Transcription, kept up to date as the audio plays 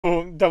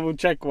double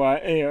check why.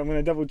 Hey, I'm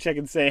gonna double check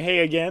and say hey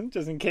again,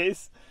 just in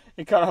case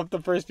it cut off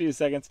the first few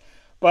seconds.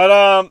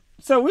 But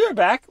so we are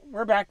back.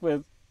 We're back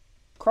with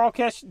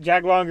Crawlkesh,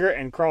 Jaglonger,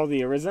 and Crawl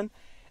the Arisen.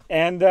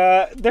 And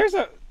there's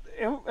a.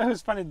 It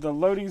was funny. The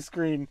loading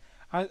screen.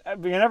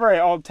 Whenever I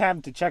alt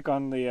tab to check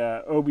on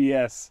the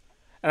OBS,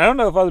 and I don't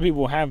know if other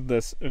people have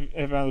this,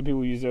 if other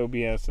people use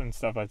OBS and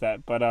stuff like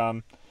that,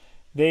 but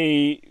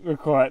they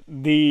record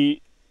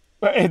the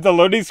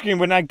loading screen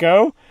would not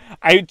go.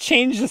 I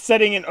changed the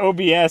setting in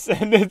OBS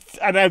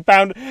and I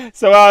found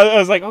so I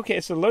was like, okay,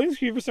 so the loading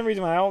screen for some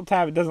reason when I alt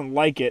tab it doesn't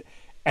like it,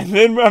 and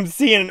then I'm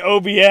seeing an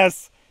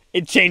OBS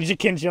it changed to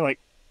Kenshi. I'm like,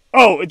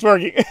 oh, it's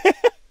working.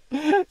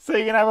 So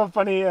you can have a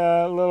funny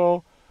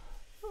little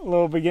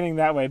beginning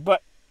that way.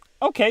 But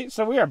okay,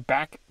 so we are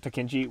back to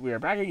Kenshi. We are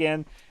back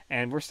again,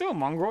 and we're still in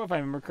Mongrel if I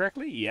remember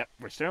correctly. Yep,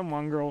 we're still in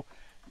Mongrel.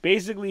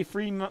 Basically,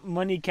 free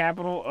money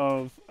capital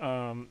of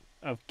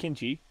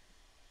Kenshi.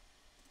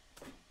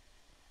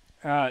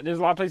 There's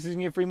a lot of places you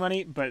can get free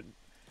money, but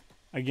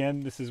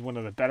again, this is one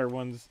of the better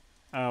ones.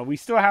 We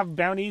still have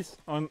bounties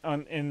from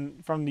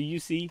the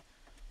UC.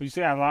 We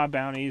still have a lot of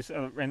bounties,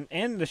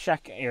 and the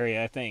Shek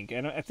area, I think.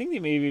 And I think they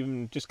may have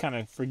even just kind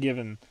of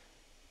forgiven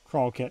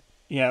Crawlkit.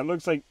 Yeah, it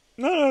looks like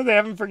no, they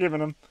haven't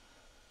forgiven him.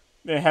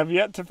 They have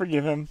yet to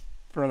forgive him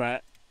for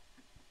that.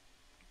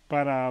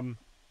 But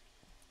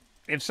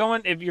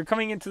if you're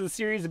coming into the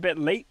series a bit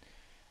late,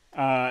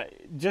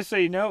 just so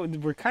you know,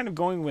 we're kind of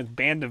going with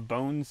Band of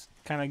Bones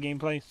kind of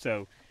gameplay,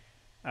 so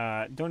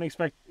don't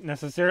expect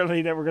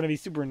necessarily that we're going to be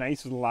super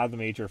nice with a lot of the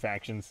major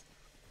factions.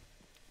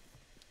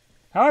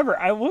 However,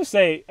 I will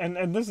say,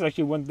 and this is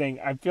actually one thing,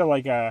 I feel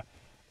like I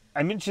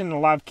mentioned a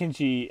lot of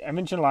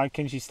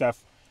Kenshi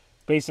stuff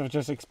based on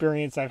just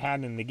experience I've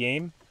had in the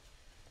game.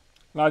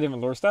 A lot of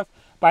different lore stuff.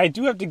 But I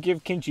do have to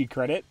give Kenshi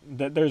credit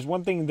that there's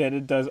one thing that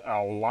it does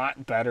a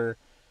lot better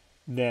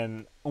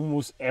than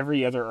almost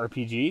every other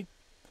RPG.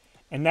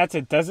 And that's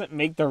it doesn't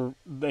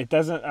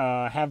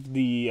have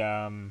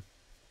the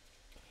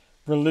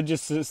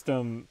religious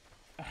system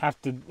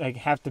have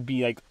to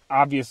be like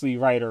obviously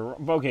right or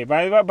okay.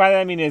 By that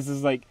I mean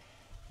is like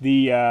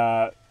the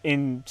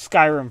in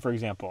Skyrim, for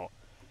example,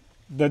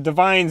 the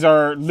divines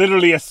are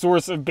literally a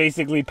source of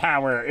basically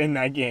power in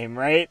that game,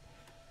 right?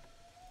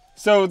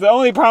 So the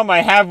only problem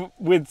I have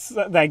with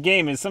that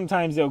game is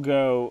sometimes they'll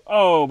go,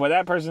 oh, but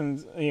that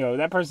person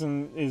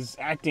is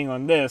acting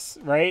on this,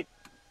 right?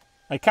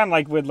 Like kind of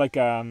like with like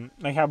how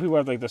people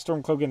have like the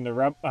Stormcloak and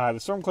the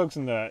Stormcloaks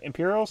and the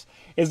Imperials,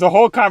 is the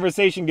whole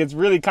conversation gets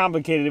really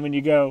complicated when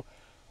you go,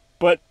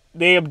 but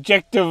they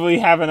objectively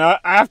have an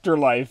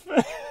afterlife.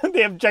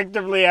 They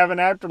objectively have an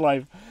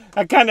afterlife.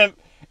 That kind of,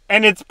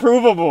 and it's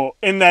provable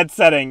in that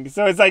setting.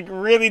 So it's like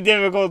really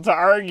difficult to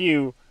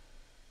argue.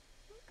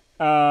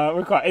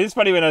 It's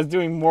funny when I was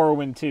doing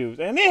Morrowind 2,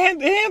 and it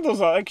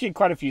handles actually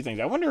quite a few things.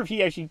 I wonder if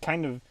he actually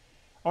I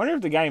wonder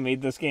if the guy who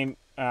made this game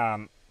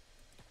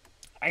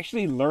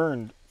actually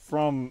learned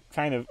from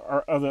kind of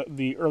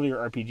the earlier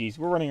RPGs.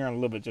 We're running around a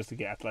little bit just to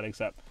get athletics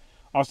up.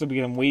 Also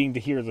because I'm waiting to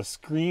hear the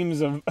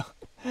screams of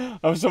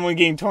of someone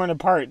getting torn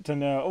apart to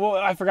know. Well,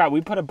 I forgot we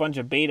put a bunch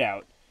of bait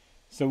out,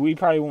 so we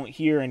probably won't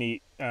hear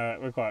any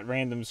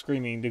random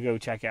screaming to go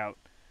check out.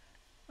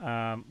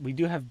 We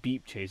do have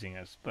Beep chasing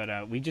us,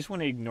 but we just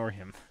want to ignore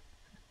him.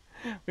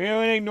 We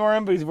want to ignore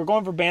him because we're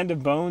going for Band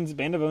of Bones.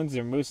 Band of Bones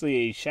are mostly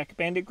a Shek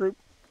bandit group.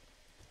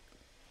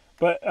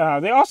 But I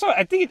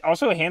think it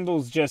also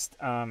handles just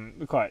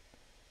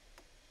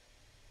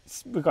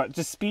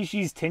just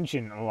species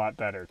tension a lot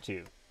better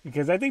too.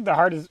 Because I think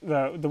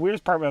the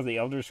weirdest part about the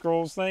Elder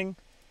Scrolls thing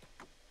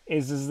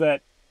is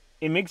that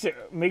it makes it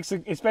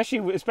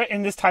especially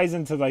and this ties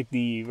into like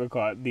the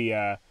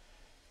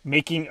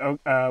making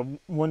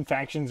one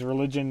faction's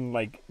religion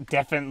like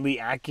definitely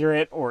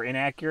accurate or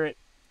inaccurate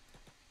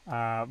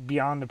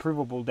beyond the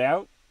provable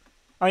doubt.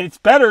 I mean, it's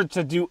better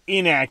to do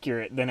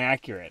inaccurate than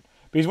accurate.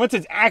 Because once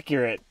it's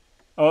accurate,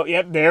 oh,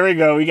 yep, there we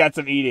go. We got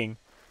some eating.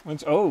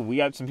 We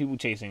got some people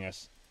chasing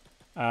us.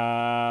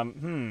 I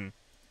don't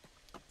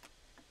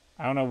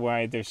know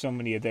why there's so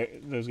many of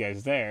those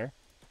guys there.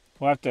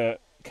 We'll have to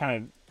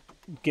kind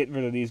of get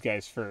rid of these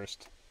guys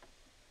first.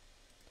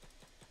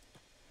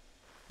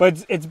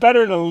 But it's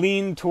better to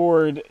lean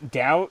toward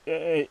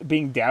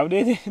being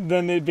doubted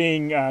than it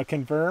being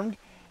confirmed.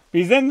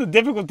 Because then the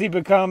difficulty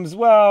becomes,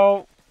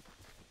 well...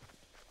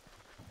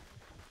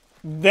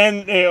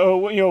 Then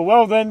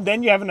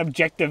then you have an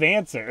objective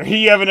answer.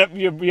 You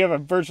have a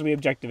virtually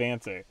objective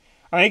answer.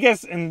 I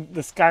guess in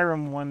the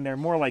Skyrim one, they're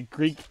more like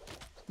Greek.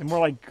 They're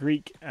more like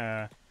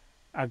a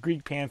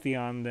Greek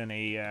pantheon than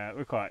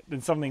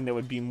than something that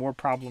would be more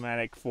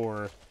problematic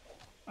for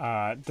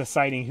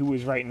deciding who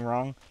was right and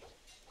wrong.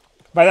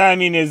 By that I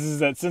mean is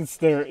that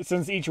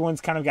since each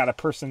one's kind of got a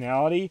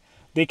personality,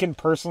 they can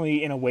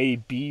personally in a way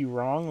be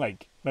wrong.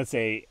 Like let's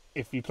say.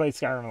 If you played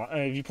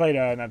Skyrim, if you played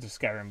not just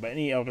Skyrim, but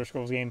any Elder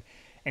Scrolls game,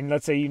 and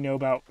let's say you know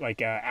about like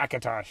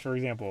Akatosh, for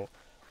example,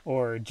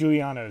 or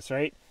Julianos,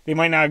 right? They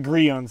might not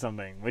agree on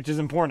something, which is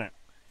important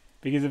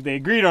because if they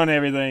agreed on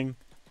everything,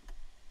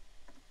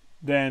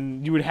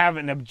 then you would have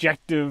an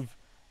objective.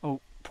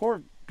 Oh,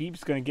 poor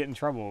Beep's gonna get in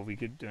trouble if we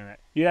could do that.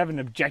 You'd have an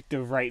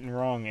objective right and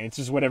wrong, and it's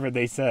just whatever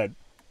they said.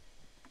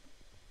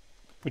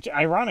 Which,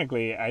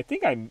 ironically, I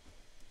think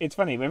it's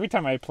funny. Every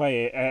time I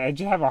play it, I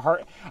just have a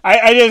hard.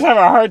 I just have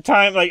a hard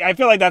time. Like, I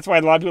feel like that's why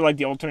a lot of people like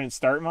the alternate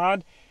start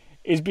mod,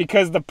 is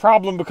because the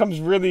problem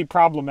becomes really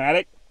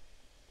problematic.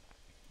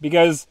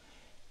 Because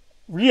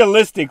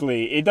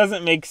realistically, it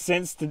doesn't make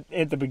sense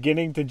at the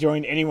beginning to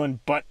join anyone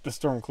but the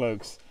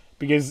Stormcloaks,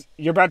 because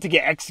you're about to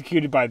get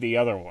executed by the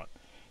other one.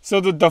 So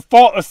the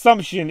default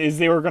assumption is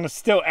they were going to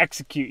still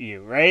execute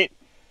you, right?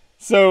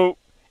 So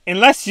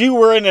unless you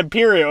were an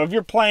Imperial, if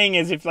you're playing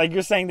as if, like,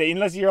 you're saying that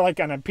unless you're like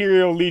an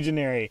Imperial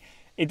Legionary,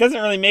 it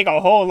doesn't really make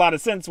a whole lot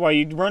of sense why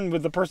you'd run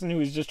with the person who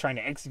is just trying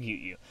to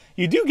execute you.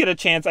 You do get a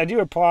chance. I do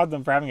applaud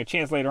them for having a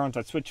chance later on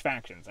to switch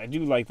factions. I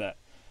do like that.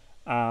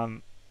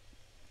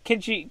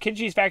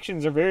 Kenshi's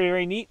factions are very,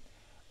 very neat.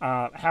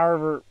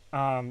 However,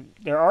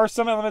 there are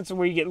some elements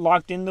where you get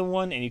locked into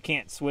one and you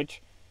can't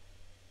switch.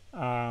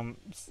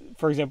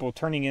 For example,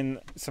 turning in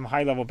some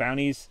high-level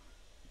bounties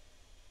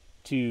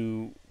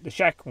to the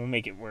Shek will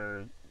make it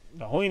where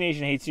the Holy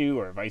Nation hates you,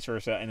 or vice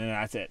versa, and then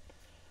that's it.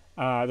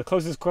 The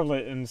closest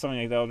equivalent in something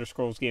like the Elder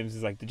Scrolls games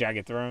is like the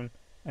Jagged Throne.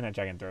 Not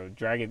Jagged Throne,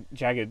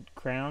 Jagged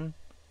Crown,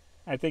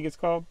 I think it's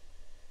called.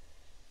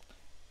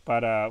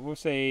 But we'll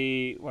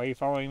say, why are you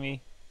following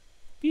me?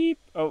 Beep.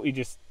 Oh,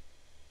 he's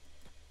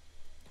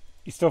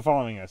still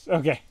following us.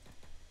 Okay.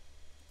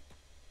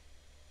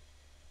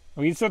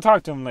 We can still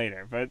talk to him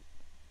later, but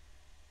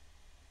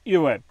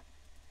either way.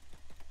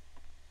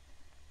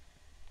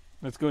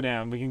 Let's go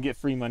down. We can get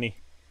free money.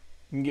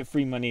 We can get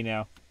free money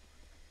now.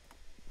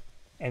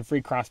 And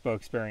free crossbow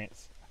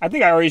experience. I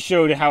think I already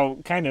showed how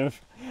kind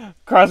of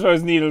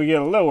crossbows needed to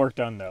get a little work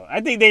done, though. I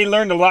think they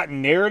learned a lot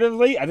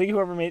narratively. I think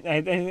whoever made...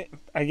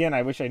 again,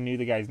 I wish I knew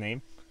the guy's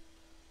name.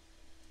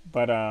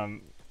 But, I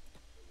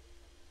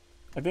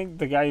think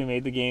the guy who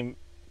made the game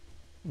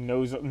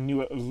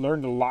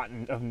learned a lot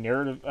of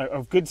narrative...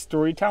 of good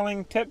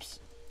storytelling tips.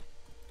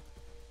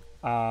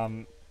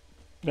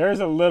 There's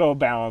a little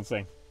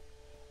balancing.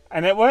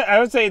 And I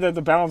would say that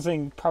the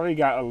balancing probably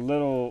got a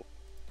little...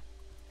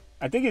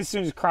 I think as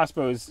soon as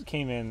crossbows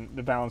came in,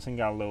 the balancing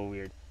got a little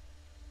weird.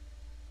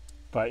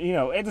 But,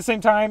 at the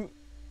same time,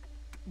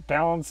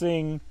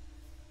 balancing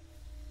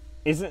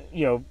isn't,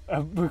 you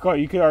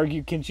could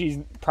argue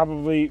Kenshi's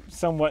probably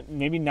somewhat,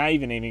 maybe not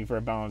even aiming for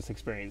a balanced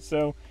experience.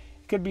 So,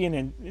 it could be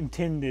an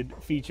intended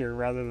feature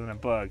rather than a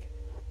bug.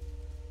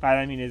 What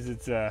I mean is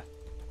it's,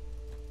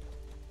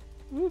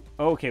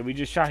 okay, we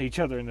just shot each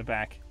other in the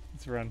back.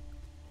 Let's run.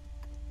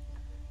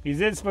 Because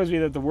it's supposed to be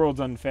that the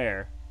world's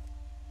unfair.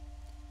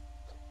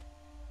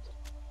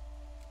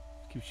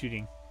 Keep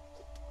shooting.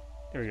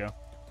 There we go.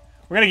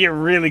 We're going to get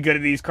really good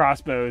at these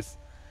crossbows.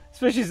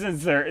 Especially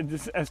since they're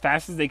as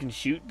fast as they can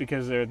shoot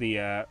because they're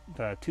the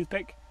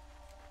toothpick.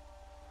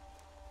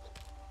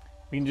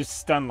 We can just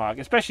stun lock.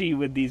 Especially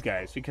with these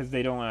guys because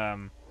they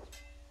don't...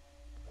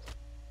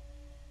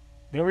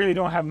 they really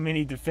don't have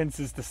many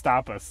defenses to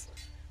stop us.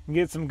 We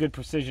can get some good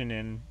precision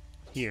in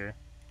here.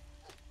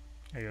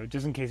 There you go.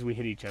 Just in case we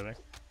hit each other.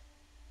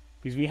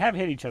 Because we have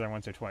hit each other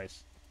once or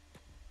twice.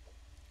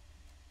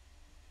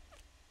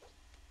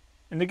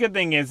 And the good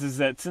thing is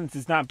that since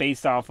it's not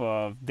based off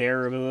of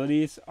their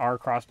abilities, our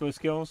crossbow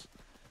skills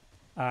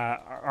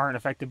aren't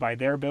affected by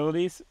their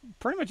abilities.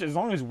 Pretty much as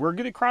long as we're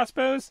good at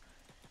crossbows,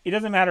 it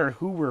doesn't matter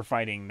who we're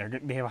fighting.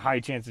 They have a high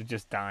chance of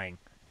just dying.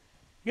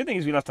 The good thing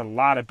is we left a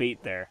lot of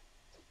bait there.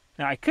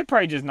 Now, I could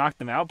probably just knock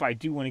them out, but I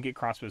do want to get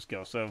crossbow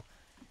skills. So,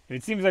 if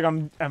it seems like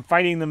I'm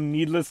fighting them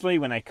needlessly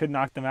when I could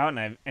knock them out,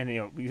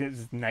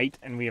 because it's night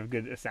and we have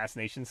good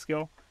assassination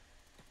skill,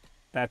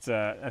 that's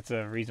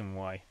a reason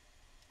why.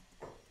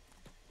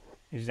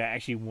 Is I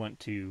actually want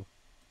to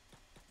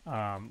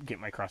get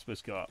my crossbow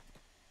skill up.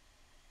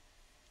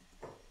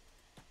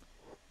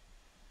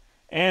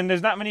 And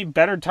there's not many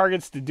better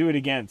targets to do it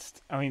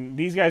against. I mean,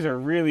 these guys are a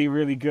really,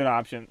 really good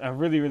option. A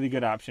really, really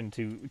good option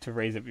to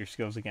raise up your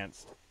skills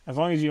against. As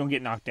long as you don't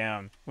get knocked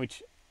down,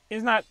 which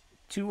is not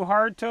too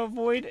hard to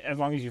avoid as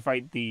long as you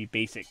fight the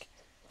basic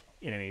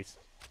enemies.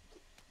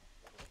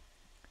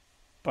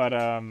 But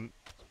I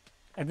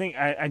think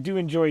I do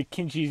enjoy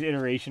Kenshi's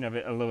iteration of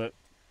it a little bit.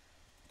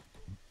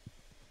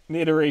 The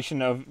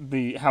iteration of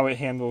how it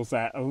handles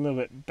that a little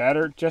bit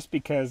better, just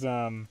because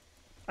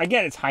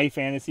again, it's high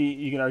fantasy.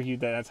 You could argue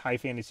that that's high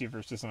fantasy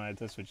versus something like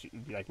this, which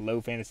would be like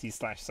low fantasy /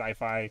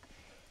 sci-fi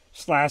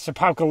 /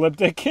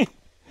 apocalyptic. It's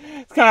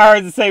kind of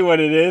hard to say what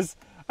it is.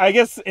 I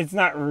guess it's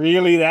not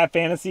really that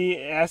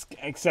fantasy-esque,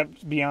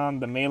 except beyond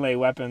the melee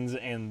weapons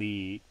and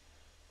the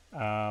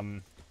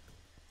and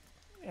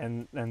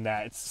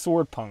that it's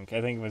sword punk.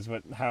 I think was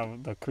how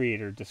the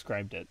creator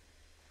described it.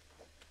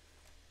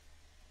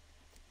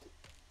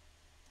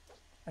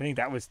 I think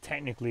that was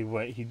technically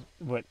what he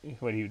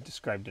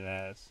described it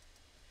as.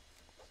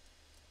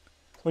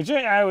 Which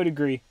I would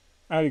agree.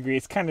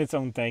 It's kind of its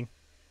own thing.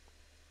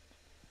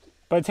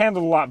 But it's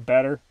handled a lot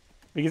better.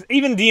 Because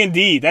even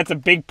D&D, that's a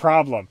big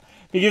problem.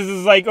 Because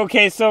it's like,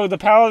 okay, so the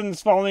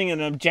paladin's following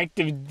an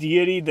objective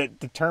deity that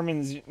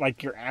determines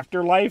like your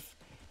afterlife.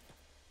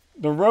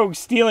 The rogue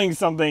stealing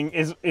something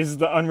is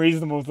the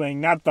unreasonable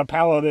thing, not the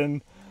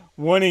paladin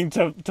wanting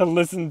to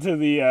listen to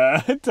the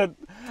to.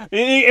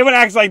 It would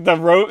act like the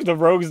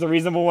rogue's the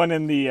reasonable one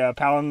and the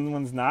paladin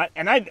one's not.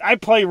 And I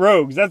play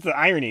rogues. That's the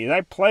irony.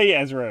 I play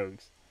as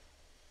rogues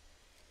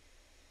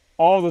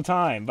all the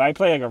time, but I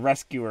play like a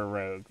rescuer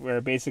rogue, where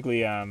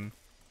basically I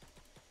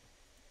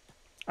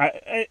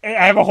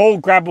have a whole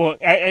grapple.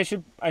 I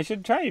should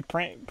try to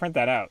print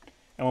that out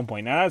at one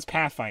point. Now that's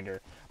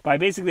Pathfinder, but I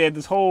basically had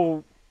this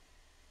whole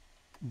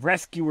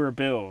rescuer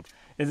build.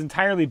 It's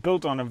entirely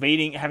built on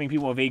having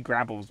people evade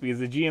grapples, because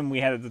the GM we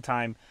had at the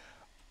time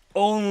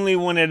only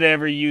wanted to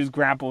ever use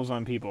grapples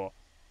on people.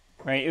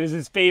 Right? It was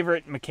his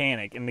favorite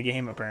mechanic in the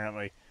game,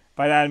 apparently.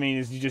 By that I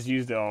mean he just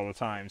used it all the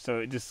time, so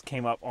it just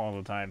came up all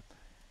the time.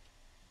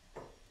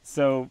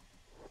 So,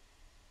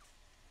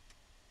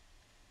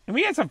 and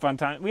we had some fun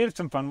time. We had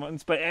some fun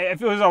ones, but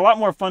it was a lot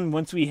more fun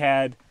once we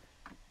had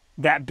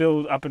that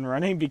build up and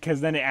running,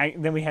 because then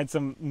we had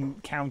some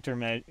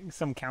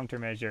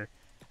countermeasure.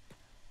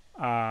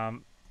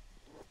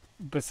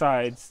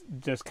 Besides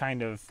just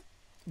kind of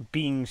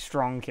being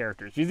strong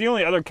characters. Because the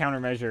only other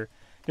countermeasure,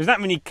 there's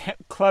not many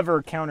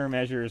clever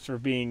countermeasures for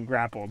being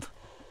grappled.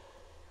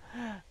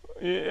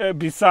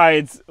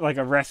 Besides like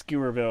a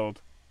rescuer build.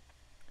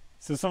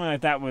 So something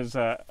like that was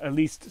at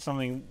least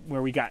something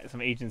where we got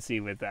some agency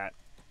with that.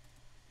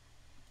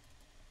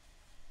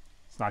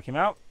 Let's knock him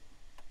out.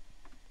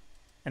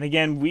 And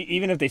again,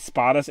 even if they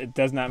spot us, it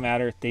does not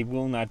matter. They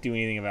will not do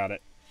anything about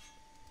it.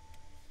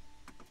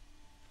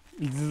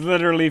 It's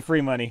literally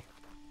free money.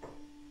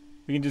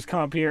 We can just come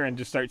up here and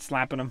just start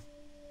slapping them.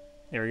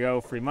 There we go.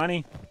 Free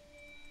money.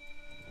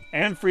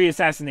 And free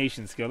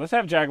assassination skill. Let's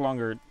have Jack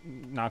Longer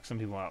knock some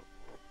people out.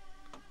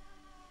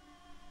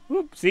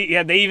 Whoop. See,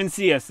 yeah, they even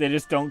see us. They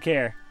just don't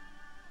care.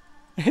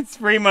 It's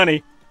free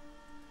money.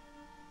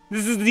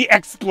 This is the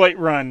exploit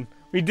run.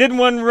 We did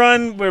one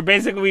run where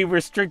basically we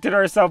restricted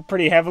ourselves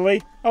pretty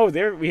heavily. Oh,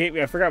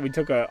 I forgot we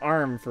took an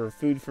arm for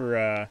food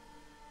for.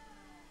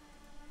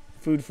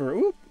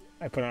 Oop!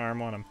 I put an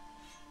arm on him.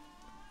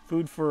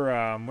 Food for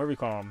what do we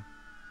call him?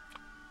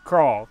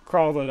 Crawl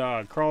the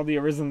dog. Crawl the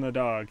arisen the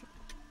dog.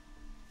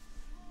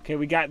 Okay,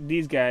 we got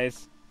these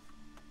guys.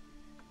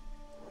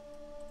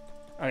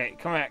 Okay,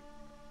 come back.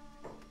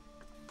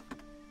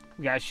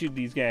 We gotta shoot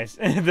these guys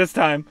this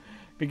time,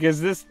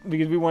 because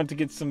we want to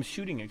get some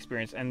shooting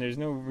experience, and there's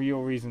no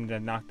real reason to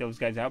knock those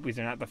guys out because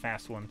they're not the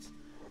fast ones.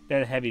 They're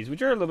the heavies,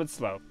 which are a little bit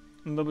slow,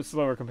 a little bit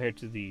slower compared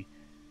to the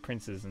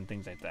princes and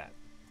things like that.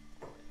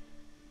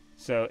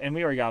 So, and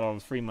we already got all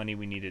the free money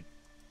we needed,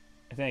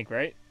 I think,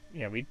 right?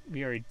 Yeah, we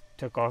already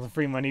took all the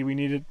free money we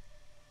needed.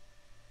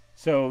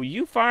 So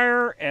you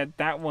fire at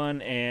that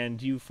one,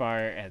 and you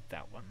fire at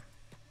that one.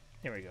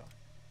 There we go.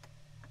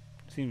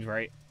 Seems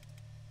right.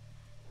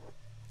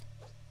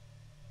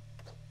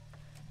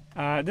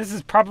 This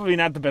is probably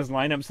not the best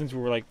lineup since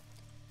we're like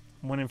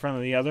one in front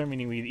of the other,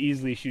 meaning we'd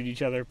easily shoot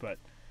each other, but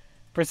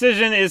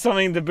precision is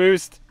something to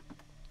boost.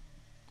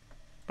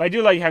 But I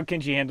do like how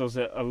Kenshi handles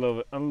it a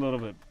little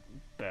bit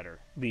better.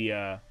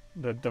 The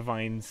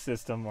divine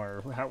system,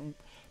 or how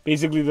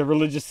basically the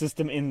religious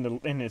system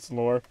in its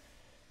lore.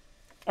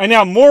 And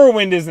now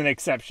Morrowind is an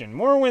exception.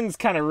 Morrowind's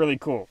kind of really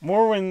cool.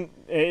 Morrowind,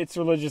 its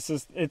religious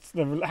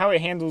system, how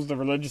it handles the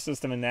religious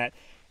system in that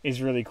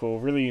is really cool,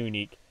 really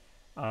unique.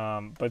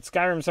 But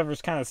Skyrim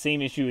suffers kind of the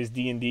same issue as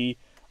D&D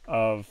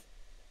of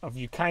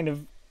you kind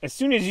of, as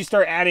soon as you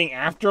start adding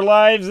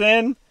afterlives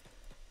in,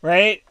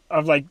 right?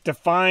 Of like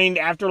defined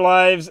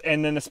afterlives,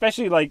 and then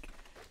especially like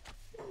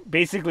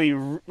basically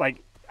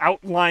like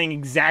outlining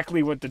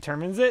exactly what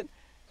determines it,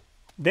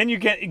 then you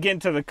get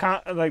into the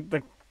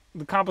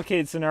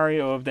complicated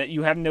scenario of that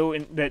you have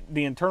that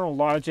the internal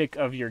logic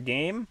of your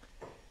game,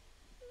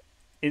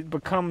 you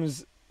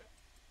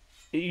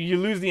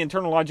lose the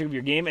internal logic of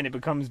your game, and it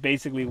becomes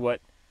basically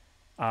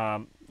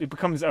it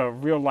becomes a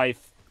real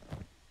life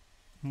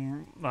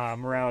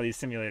morality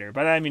simulator.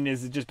 By that I mean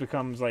is it just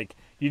becomes like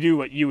you do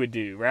what you would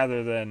do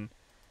rather than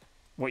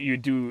what you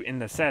would do in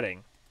the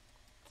setting.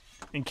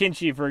 In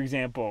Kenshi, for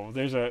example,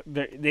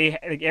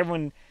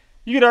 everyone,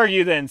 you could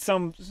argue that in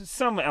some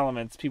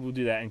elements people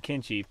do that in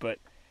Kenshi, but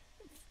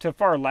to a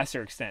far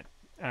lesser extent,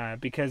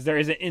 because there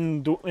is an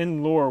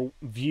in-lore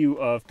view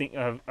of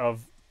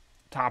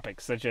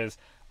topics such as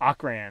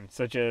Akran,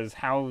 such as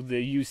how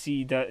the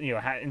UC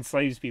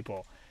enslaves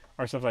people,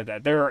 or stuff like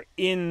that. There are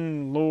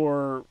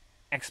in-lore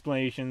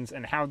explanations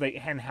and how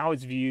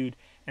it's viewed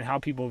and how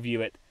people view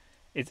it.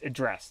 It's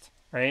addressed,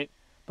 right?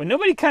 But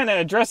nobody kind of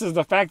addresses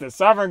the fact that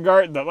Sovereign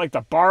Guard,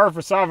 the bar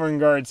for Sovereign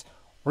Guard's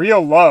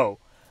real low,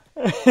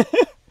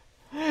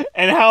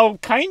 and how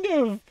kind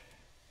of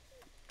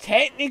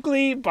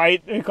technically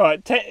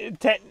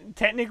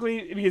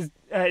technically, because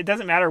it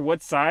doesn't matter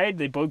what side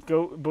they both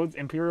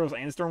Imperials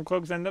and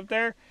Stormcloaks end up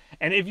there.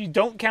 And if you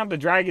don't count the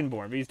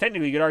Dragonborn, because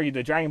technically you could argue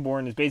the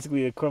Dragonborn is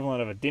basically the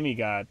equivalent of a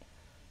demigod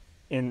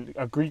in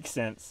a Greek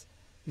sense.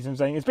 You see what I'm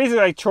saying? It's basically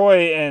like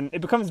Troy, and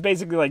it becomes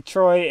basically like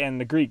Troy and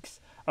the Greeks,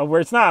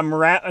 where it's not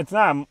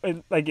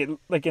like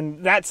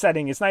in that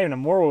setting, it's not even a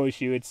moral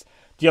issue. It's,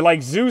 do you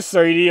like Zeus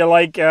or do you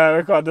like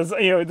this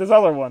this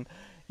other one?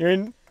 You're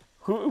in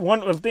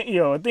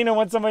Athena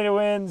wants somebody to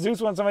win, Zeus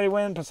wants somebody to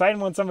win,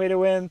 Poseidon wants somebody to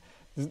win.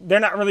 They're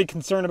not really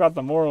concerned about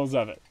the morals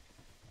of it,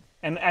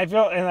 and I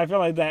feel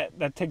like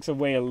that takes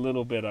away a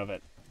little bit of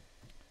it,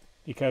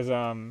 because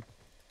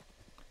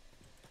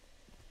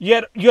you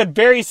had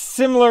very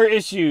similar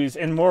issues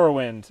in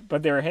Morrowind,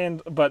 but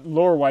but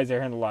lore wise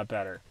they're handled a lot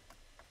better.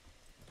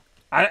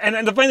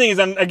 And the funny thing is,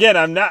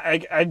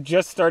 I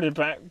just started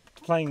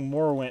playing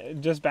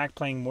Morrowind,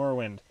 playing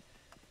Morrowind,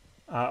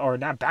 or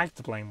not back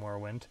to playing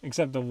Morrowind,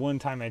 except the one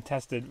time I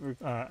tested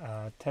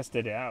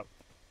it out.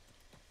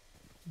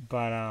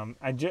 But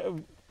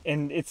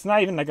and it's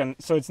not even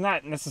so it's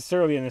not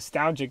necessarily a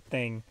nostalgic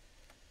thing,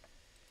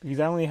 because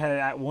I only had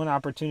that one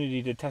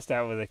opportunity to test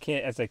out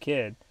as a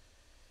kid.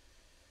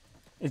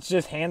 It's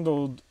just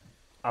handled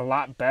a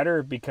lot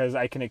better because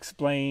I can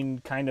explain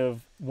kind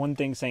of one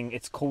thing saying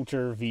it's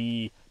culture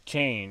v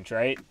change,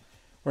 right?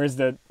 Whereas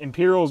the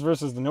Imperials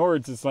versus the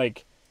Nords, it's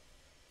like,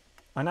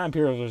 not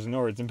Imperials versus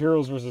Nords,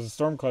 Imperials versus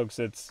Stormcloaks,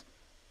 it's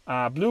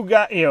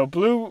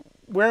blue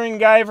wearing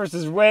guy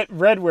versus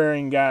red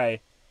wearing guy.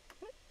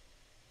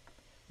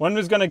 One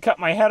was gonna cut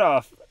my head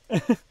off.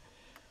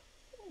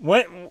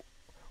 One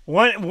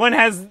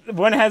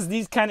has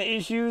these kind of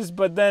issues,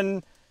 but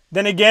then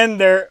again,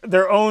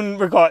 their own,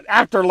 we call it,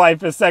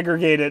 afterlife is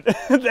segregated.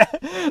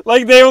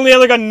 Like they only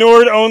have like a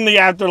Nord only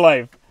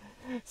afterlife.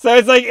 So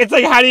it's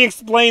like how do you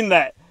explain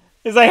that?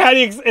 It's like how do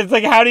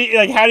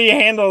you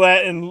handle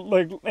that in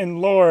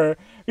lore?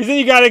 Because then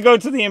you got to go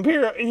to the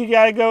Imperial. You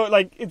got to go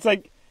it's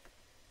like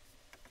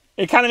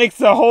it kind of makes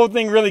the whole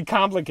thing really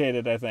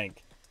complicated, I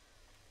think.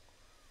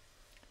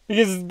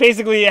 Because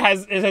basically it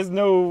has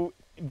no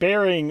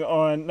bearing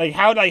on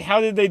how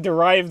did they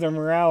derive their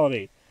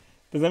morality?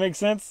 Does that make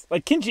sense?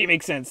 Like Kenshi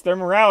makes sense. Their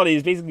morality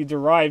is basically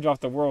derived off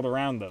the world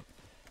around them.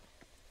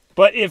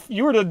 But if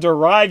you were to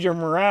derive your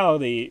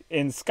morality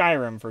in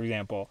Skyrim, for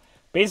example,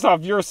 based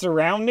off your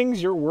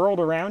surroundings, your world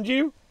around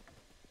you,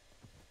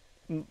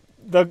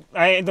 the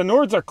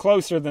Nords are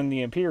closer than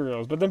the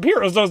Imperials, but the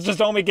Imperials just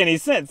don't make any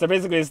sense. They're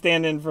basically a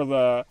stand-in for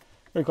the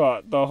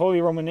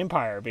Holy Roman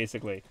Empire,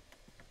 basically.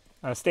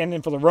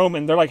 Stand-in for the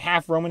Roman. They're like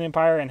half Roman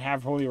Empire and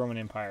half Holy Roman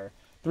Empire.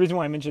 The reason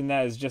why I mention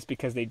that is just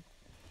because it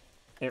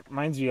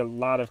reminds me a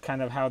lot of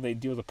kind of how they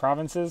deal with the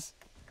provinces.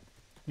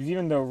 Because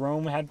even though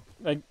Rome had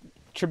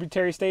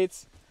tributary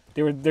states,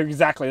 they're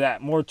exactly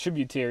that, more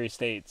tributary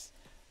states.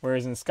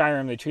 Whereas in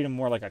Skyrim they treat them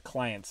more like a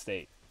client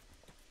state.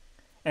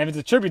 And if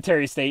it's a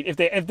tributary state,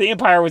 if the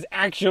empire was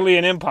actually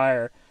an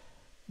empire,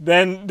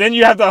 then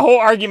you have the whole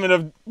argument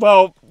of,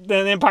 well,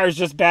 then the empire's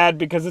just bad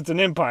because it's an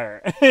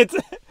empire. It's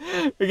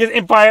because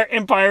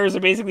empires are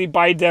basically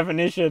by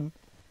definition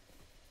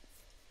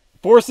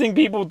forcing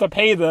people to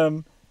pay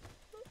them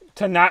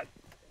to not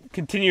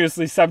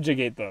continuously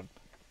subjugate them.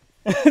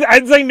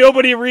 It's like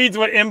nobody reads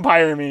what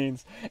empire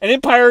means. An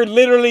empire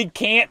literally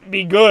can't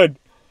be good.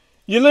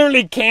 You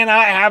literally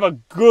cannot have a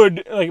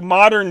good,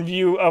 modern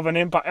view of an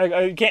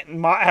empire. You can't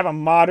have a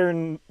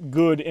modern,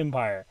 good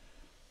empire.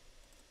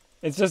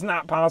 It's just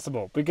not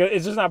possible.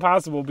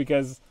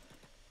 Because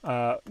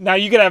now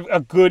you could have a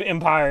good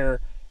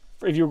empire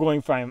if you're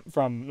going from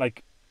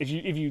if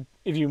you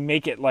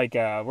make it what do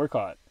you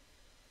call it?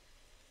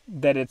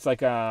 That it's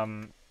what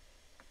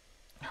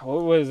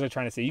was I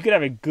trying to say? You could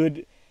have a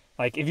good,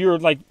 if you're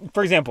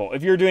for example,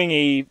 if you're doing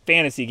a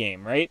fantasy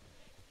game, right?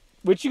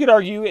 Which you could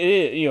argue it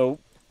is,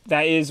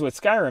 that is what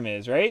Skyrim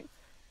is, right?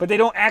 But they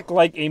don't act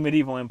like a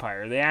medieval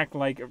empire. They act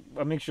like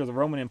a mixture of the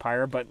Roman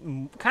Empire, but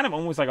kind of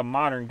almost like a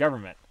modern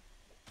government.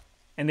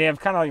 And they have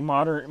kind of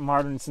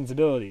modern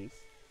sensibilities,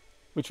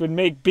 which would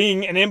make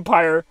being an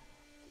empire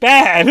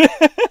bad.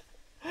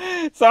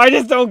 So I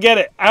just don't get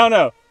it. I don't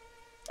know.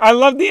 I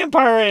love the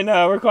empire in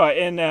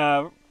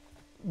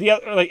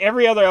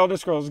every other Elder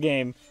Scrolls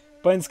game,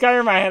 but in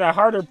Skyrim I had a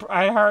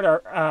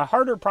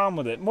harder problem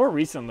with it more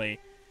recently.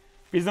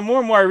 Because the more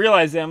and more I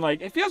realize that, I'm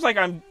like, it feels like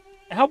I'm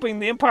helping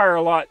the Empire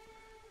a lot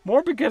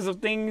more because of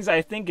things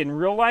I think in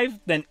real life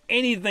than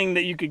anything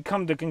that you could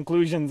come to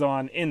conclusions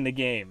on in the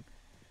game.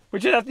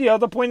 Which is,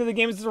 the point of the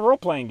game is it's a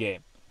role-playing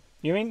game.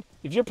 You know what I mean?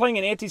 If you're playing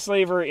an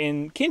anti-slaver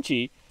in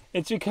Kenshi,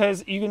 it's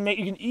because you can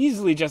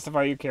easily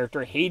justify your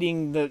character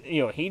hating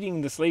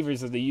the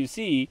slavers of the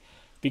UC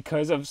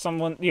because of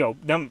someone,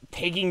 them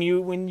taking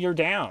you when you're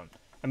down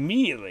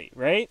immediately,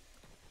 right?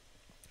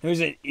 There's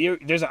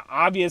an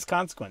obvious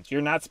consequence.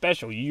 You're not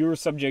special. You're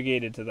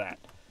subjugated to that,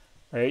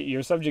 right?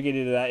 You're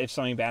subjugated to that if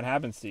something bad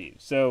happens to you.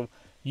 So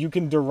you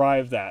can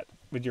derive that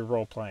with your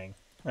role playing,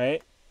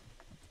 right?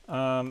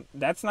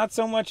 That's not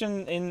so much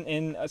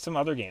in some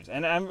other games,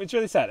 and it's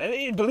really sad.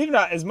 And believe it or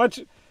not, as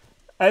much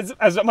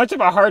of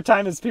a hard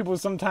time as people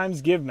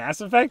sometimes give Mass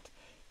Effect,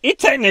 it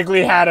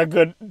technically had a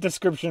good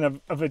description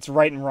of its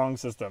right and wrong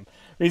system.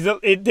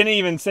 It didn't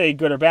even say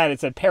good or bad. It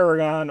said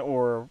Paragon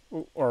or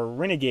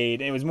Renegade.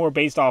 And it was more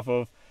based off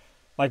of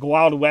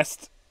Wild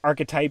West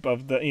archetype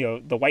of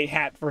the white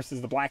hat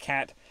versus the black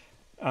hat,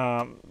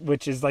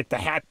 which is like the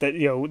hat that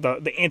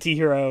the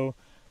anti-hero,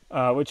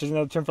 which is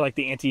another term for like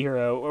the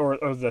anti-hero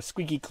or the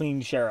squeaky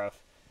clean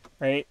sheriff,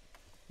 right?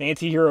 The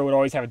anti-hero would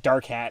always have a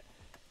dark hat,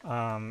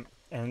 and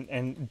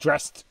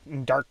dressed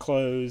in dark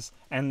clothes,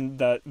 and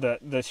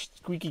the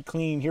squeaky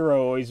clean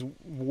hero always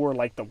wore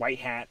like the white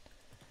hat.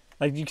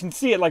 Like you can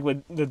see it like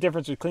with the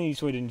difference with Clint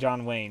Eastwood and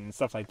John Wayne and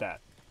stuff like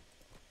that.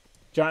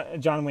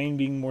 John Wayne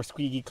being more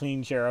squeaky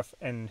clean sheriff,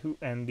 and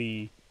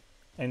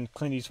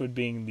Clint Eastwood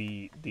being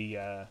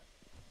the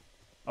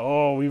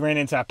oh, we ran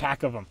into a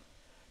pack of them.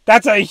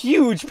 That's a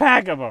huge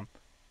pack of them.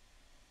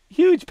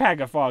 Huge pack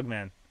of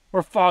Fogmen.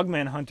 We're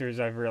Fogmen hunters,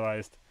 I've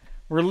realized.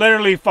 We're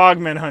literally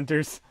Fogmen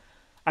hunters.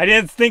 I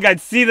didn't think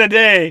I'd see the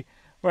day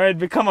where I'd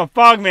become a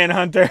Fogman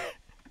hunter.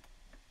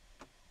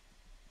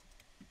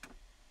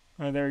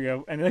 Oh, there we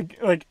go. And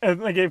like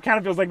it kind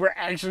of feels like we're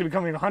actually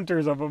becoming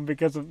hunters of them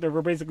because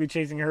we're basically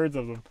chasing herds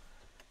of them.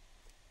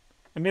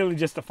 Admittedly,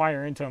 just to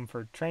fire into them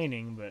for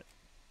training, but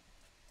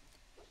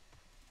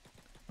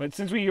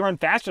since we run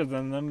faster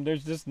than them,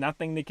 there's just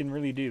nothing they can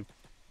really do.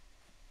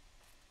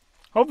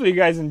 Hopefully, you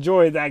guys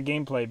enjoy that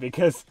gameplay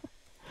because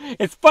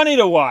it's funny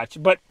to watch.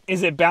 But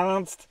is it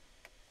balanced?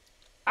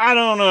 I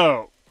don't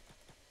know.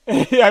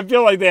 I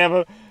feel like they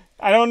have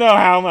I don't know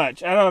how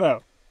much. I don't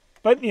know.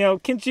 But,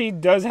 Kenshi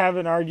does have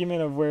an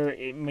argument of where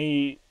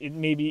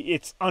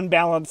it's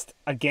unbalanced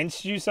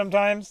against you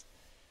sometimes.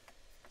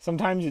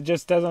 Sometimes it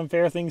just does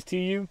unfair things to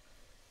you.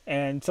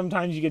 And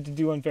sometimes you get to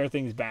do unfair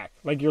things back.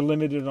 Like you're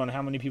limited on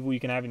how many people you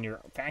can have in your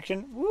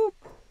faction. Whoop.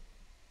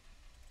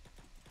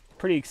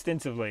 Pretty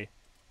extensively.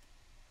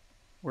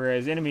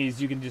 Whereas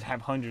enemies, you can just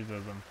have hundreds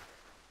of them.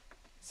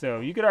 So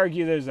you could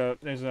argue there's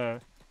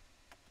a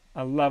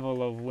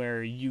level of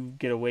where you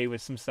get away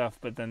with some stuff,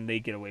 but then they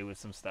get away with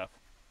some stuff.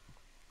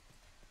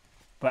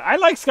 But I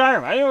like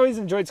Skyrim. I always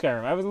enjoyed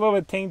Skyrim. I was a little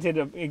bit tainted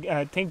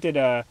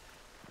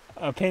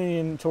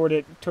opinion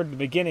toward the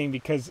beginning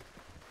because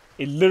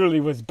it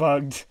literally was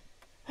bugged,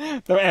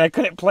 and I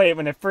couldn't play it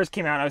when it first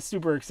came out. I was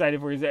super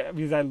excited for it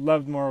because I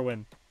loved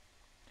Morrowind.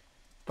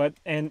 But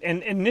and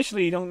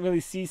initially you don't really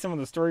see some of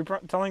the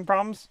storytelling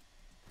problems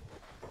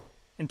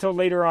until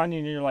later on,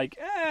 and you're like,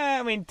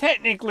 I mean,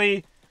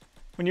 technically,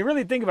 when you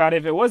really think about it,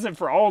 if it wasn't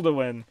for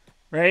Alduin,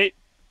 right?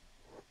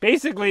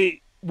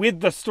 Basically,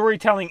 with the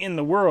storytelling in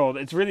the world,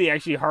 it's really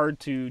actually hard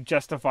to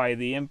justify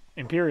the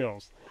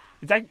Imperials.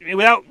 It's actually,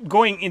 without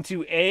going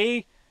into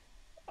a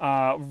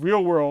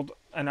real world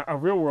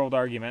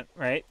argument,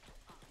 right?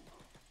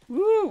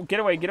 Woo! Get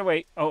away! Get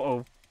away!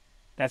 Oh,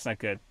 that's not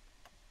good.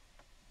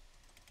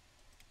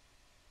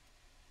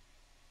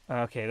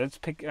 Okay, let's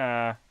pick.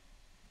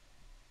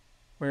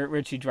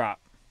 Where'd she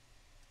drop?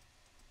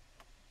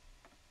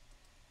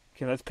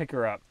 Okay, let's pick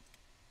her up.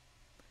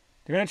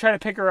 They're going to try to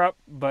pick her up,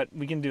 but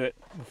we can do it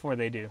before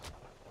they do.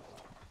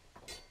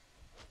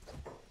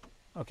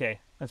 Okay,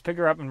 let's pick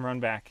her up and run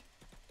back.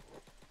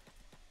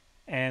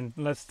 And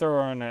let's throw her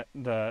on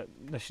the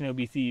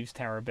Shinobi Thieves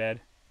Tower bed.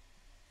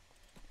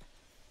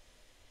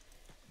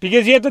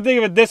 Because you have to think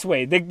of it this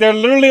way. Their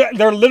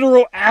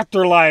literal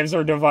afterlives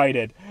are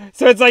divided.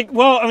 So it's like,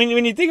 well, I mean,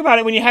 when you think about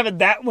it, when you have it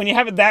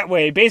that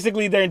way,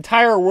 basically their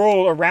entire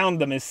world around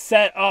them is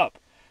set up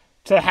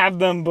to have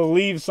them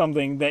believe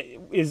something that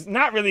is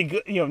not really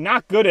good,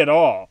 not good at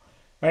all,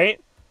 right?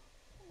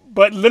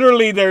 But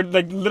literally, they're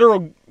like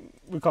literal,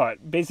 we call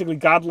it, basically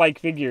godlike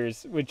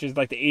figures, which is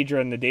like the Aedra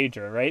and the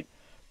Daedra, right?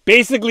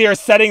 Basically are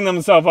setting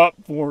themselves up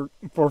for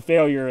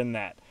failure in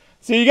that.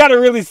 So you got to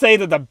really say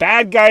that the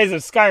bad guys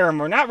of Skyrim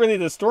are not really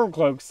the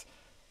Stormcloaks.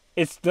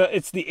 It's the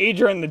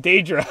Aedra and the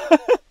Daedra.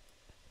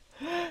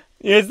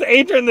 It's the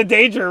Aedra and the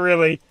Daedra,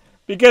 really.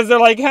 Because they're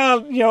like,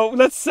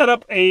 let's set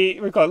up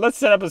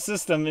a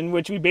system in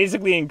which we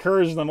basically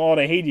encourage them all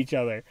to hate each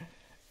other.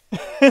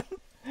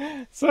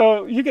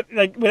 So you could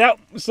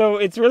so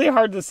it's really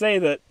hard to say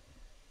that.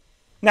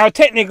 Now,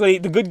 technically,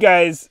 the good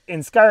guys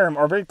in Skyrim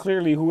are very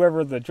clearly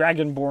whoever the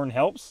Dragonborn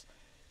helps,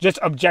 just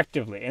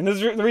objectively. And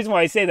the reason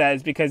why I say that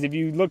is because if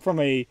you look from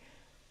a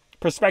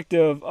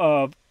perspective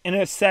of, in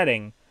a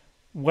setting,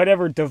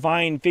 whatever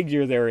divine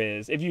figure there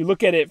is, if you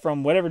look at it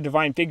from whatever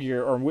divine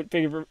figure or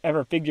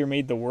whatever figure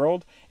made the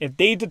world, if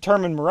they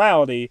determine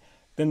morality,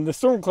 then the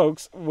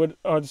Stormcloaks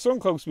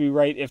would be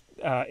right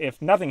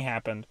if nothing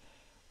happened,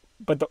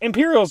 but the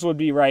Imperials would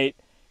be right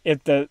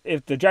if the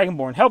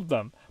Dragonborn helped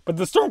them, but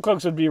the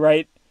Stormcloaks would be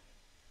right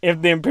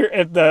if the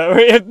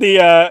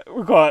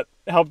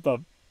helped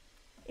them,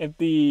 if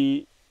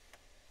the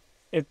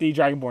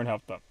Dragonborn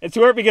helped them. It's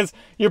weird because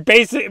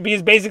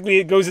basically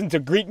it goes into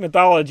Greek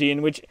mythology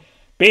in which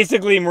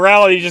basically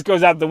morality just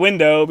goes out the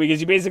window because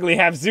you basically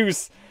have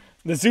Zeus,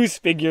 the Zeus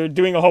figure,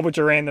 doing a whole bunch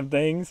of random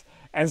things,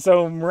 and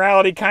so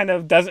morality kind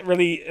of doesn't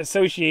really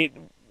associate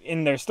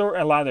in a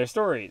lot of their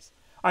stories.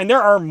 I mean,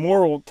 there are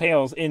moral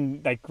tales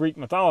in like Greek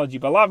mythology,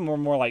 but a lot of them are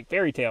more like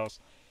fairy tales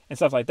and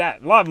stuff like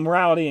that. A lot of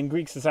morality in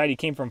Greek society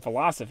came from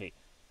philosophy,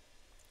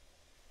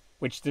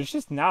 which there's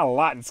just not a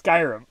lot in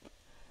Skyrim.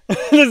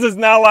 There's just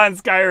not a lot in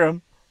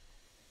Skyrim.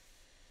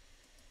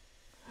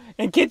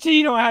 And Kenshi,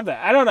 you don't have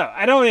that. I don't know.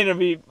 I don't need to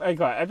be. I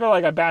feel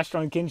like I bashed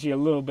on Kenshi a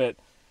little bit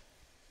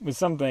with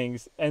some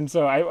things, and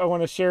so I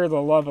want to share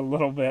the love a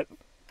little bit,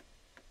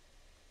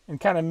 and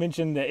kind of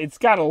mention that it's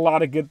got a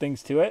lot of good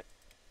things to it.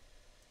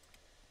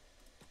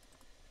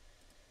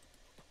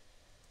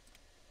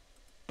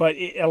 But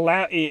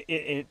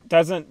it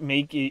doesn't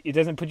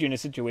put you in a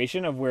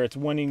situation of where it's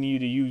wanting you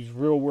to use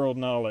real world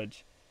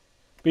knowledge,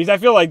 because I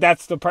feel like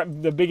that's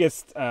the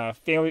biggest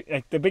failure,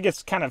 like the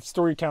biggest kind of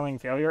storytelling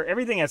failure.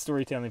 Everything has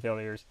storytelling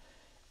failures.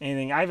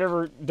 Anything I've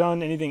ever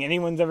done, anything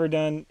anyone's ever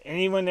done,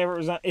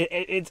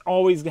 it's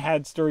always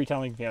had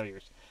storytelling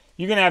failures.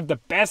 You can have the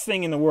best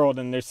thing in the world,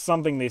 and there's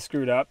something they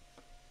screwed up.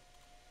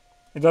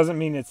 It doesn't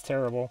mean it's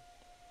terrible,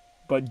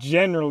 but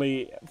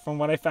generally, from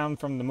what I found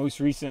from the most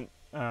recent.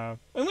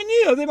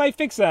 They might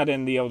fix that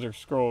in the Elder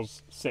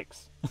Scrolls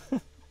 6.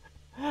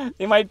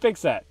 They might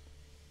fix that.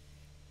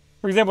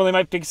 For example, they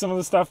might fix some of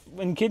the stuff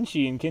in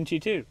Kenshi and Kenshi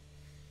 2.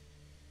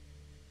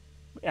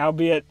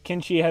 Albeit,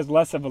 Kenshi has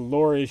less of a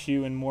lore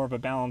issue and more of a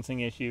balancing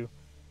issue.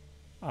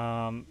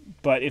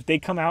 But if they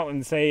come out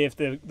and say, if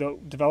the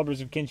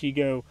developers of Kenshi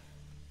go,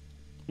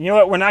 you know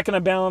what, we're not going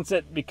to balance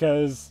it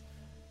because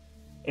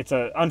it's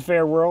an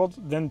unfair world,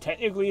 then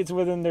technically it's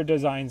within their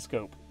design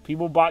scope.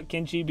 People bought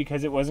Kenshi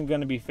because it wasn't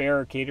going to be fair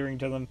or catering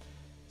to them.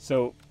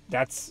 So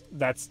that's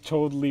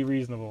totally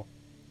reasonable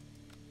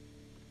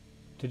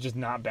to just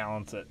not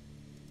balance it.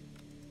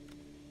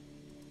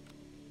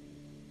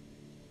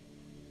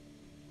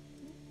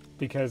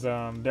 Because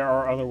there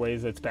are other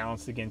ways that's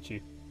balanced against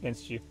you.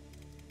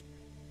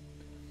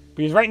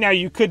 Because right now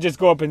you could just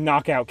go up and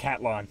knock out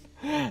Catlon.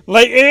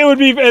 Like it'd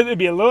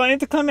be a little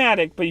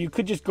anticlimactic, but you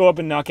could just go up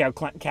and knock out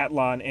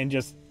Catlon and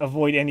just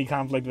avoid any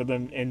conflict with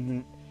them.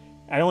 And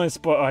I don't want to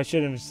spoil. I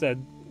should have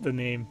said the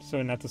name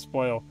so not to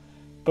spoil.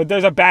 But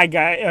there's a bad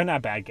guy,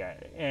 not bad guy.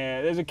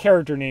 There's a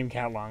character named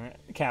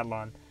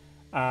Catlon,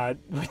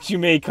 which you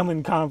may come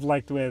in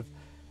conflict with.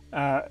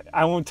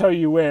 I won't tell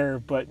you where,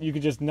 but you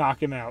could just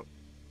knock him out,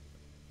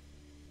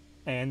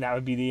 and that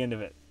would be the end of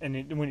it. And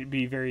it wouldn't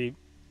be very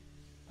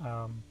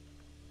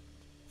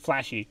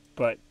flashy,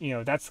 but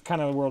that's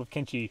kind of the world of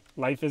Kenshi.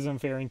 Life is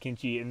unfair in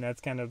Kenshi, and that's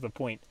kind of the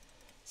point.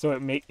 So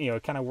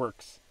it kind of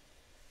works.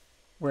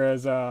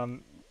 Whereas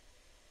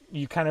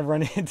you kind of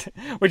run into,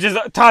 which is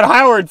Todd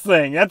Howard's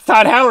thing. That's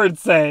Todd Howard's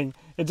saying.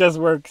 It just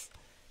works.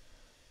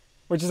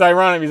 Which is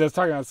ironic because I was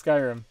talking about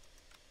Skyrim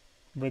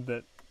with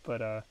it.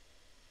 But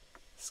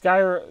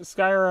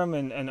Skyrim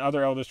and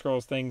other Elder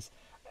Scrolls things,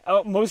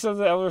 most of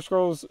the Elder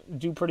Scrolls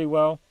do pretty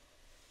well.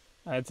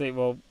 I'd say,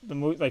 well,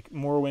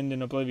 Morrowind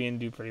and Oblivion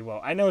do pretty well.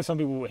 I know some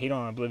people hate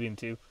on Oblivion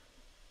too,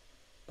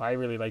 but I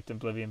really liked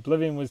Oblivion.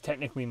 Oblivion was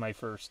technically my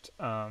first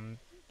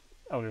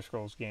Elder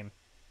Scrolls game.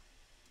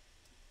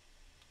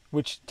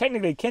 Which,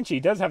 technically,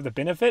 Kenshi does have the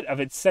benefit of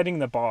it setting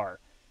the bar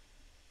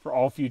for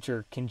all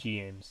future Kenshi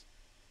games.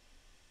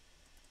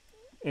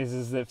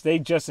 Is if they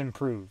just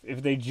improve.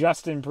 If they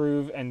just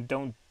improve and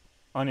don't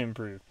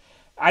unimprove.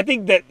 I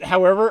think that,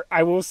 however,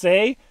 I will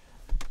say,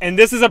 and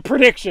this is a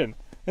prediction.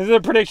 I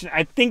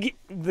think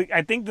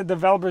the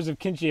developers of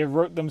Kenshi have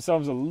wrote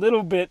themselves a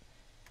little bit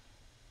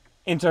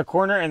into a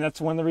corner, and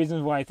that's one of the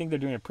reasons why I think they're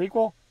doing a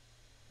prequel.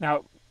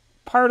 Now,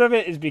 part of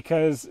it is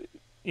because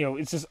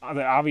it's just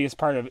the obvious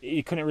part of it.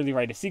 You couldn't really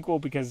write a sequel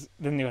because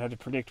then they would have to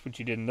predict what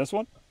you did in this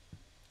one.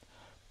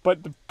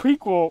 But the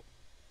prequel,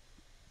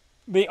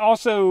 they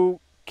also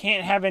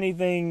can't have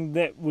anything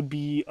that would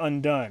be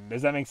undone.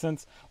 Does that make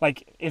sense?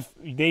 Like, if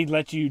they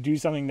let you do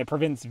something that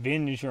prevents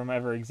Venge from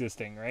ever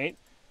existing, right?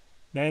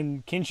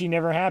 Then Kenshi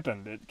never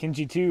happened.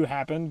 Kenshi 2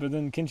 happened, but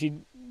then Kenshi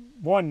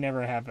 1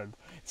 never happened.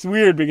 It's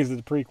weird because of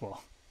the prequel.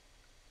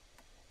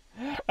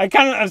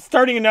 I'm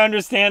starting to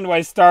understand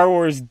why Star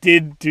Wars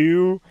did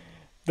do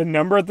the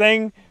number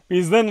thing,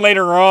 because then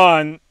later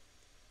on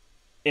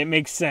it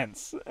makes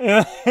sense.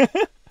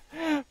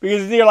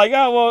 Because you're like,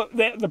 oh well,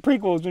 the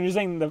prequels, when you're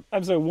saying the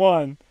episode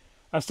 1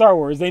 of Star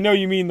Wars, they know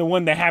you mean the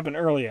one that happened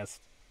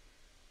earliest.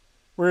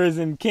 Whereas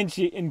in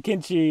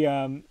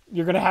Kenshi,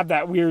 you're gonna have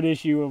that weird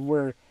issue of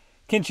where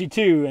Kenshi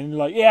 2, and you're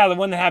like, yeah, the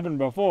one that happened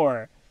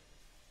before,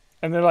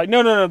 and they're like,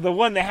 no, the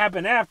one that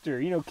happened after.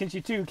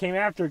 Kenshi 2 came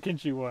after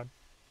Kenshi 1.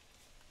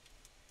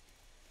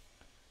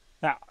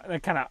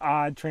 That kind of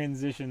odd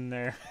transition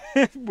there,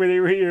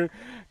 where you're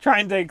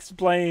trying to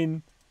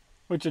explain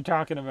what you're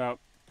talking about.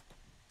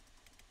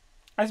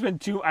 I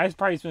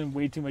probably spend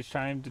way too much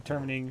time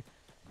trying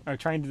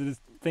to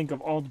think of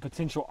all the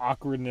potential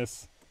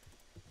awkwardness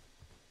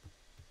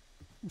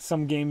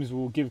some games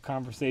will give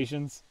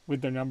conversations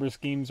with their number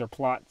schemes or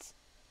plots.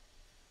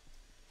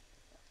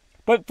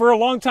 But for a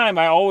long time,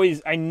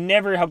 I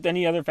never helped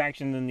any other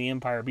faction than the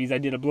Empire because I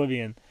did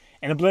Oblivion.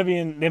 And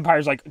Oblivion, the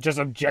Empire's like just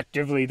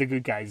objectively the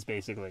good guys,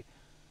 basically.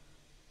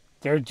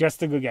 They're just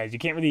the good guys. You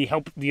can't really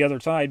help the other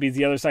side because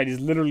the other side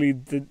is literally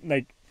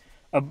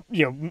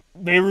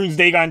Mehrunes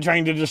Dagon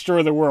trying to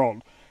destroy the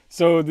world.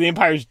 So the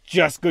Empire's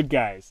just good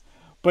guys.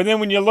 But then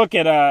when you look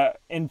at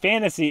in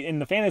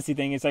the fantasy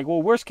thing, it's like,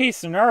 well, worst case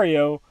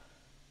scenario,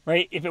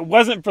 right? If it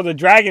wasn't for the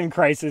dragon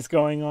crisis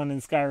going on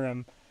in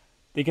Skyrim,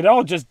 They could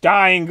all just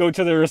die and go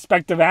to their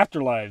respective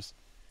afterlives.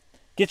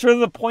 Gets rid of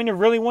the point of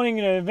really wanting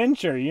an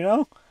adventure, you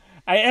know?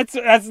 That's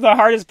the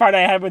hardest part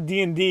I have with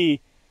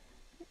D&D.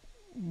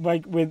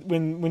 Like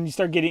when you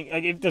start getting,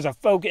 like, if there's a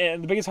focus,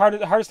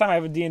 the hardest time I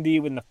have with D&D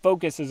when the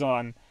focus is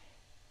on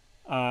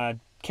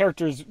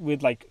characters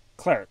with like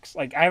clerics.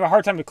 Like I have a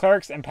hard time with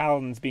clerics and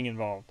paladins being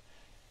involved.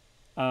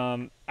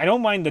 I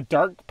don't mind the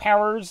dark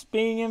powers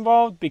being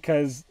involved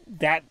because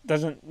that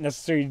doesn't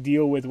necessarily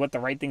deal with what the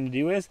right thing to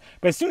do is.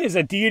 But as soon as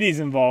a deity is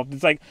involved,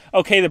 it's like,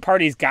 okay, the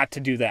party's got to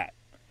do that.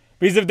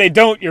 Because if they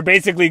don't, you're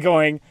basically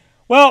going,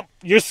 well,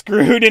 you're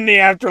screwed in the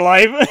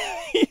afterlife.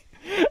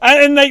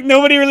 And like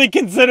nobody really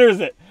considers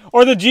it.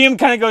 Or the GM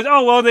kind of goes,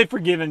 oh, well, they've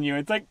forgiven you.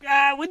 It's like,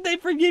 would they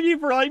forgive you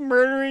for like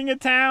murdering a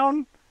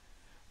town?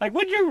 Like,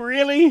 would you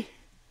really?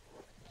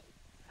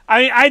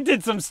 I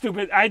did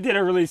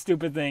a really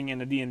stupid thing in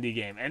a D&D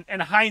game. And in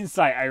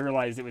hindsight, I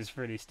realized it was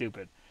pretty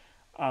stupid.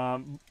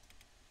 In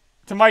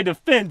my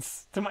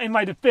defense,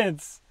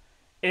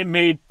 it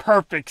made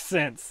perfect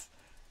sense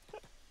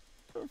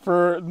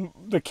for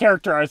the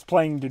character I was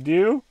playing to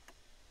do.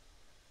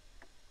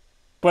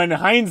 But in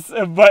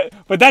hindsight, but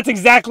that's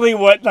exactly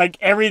what like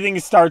everything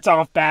starts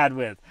off bad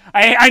with.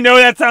 I know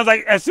that sounds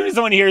like as soon as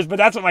someone hears, but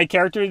that's what my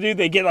characters do.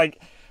 They get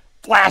like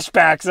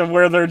flashbacks of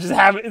where they're just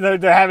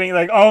having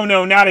like, oh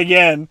no, not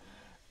again.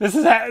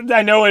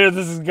 I know where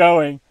this is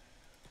going.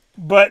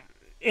 But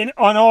in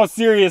all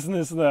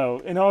seriousness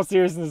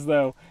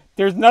though,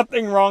 there's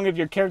nothing wrong if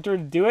your character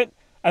to do it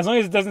as long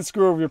as it doesn't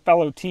screw over your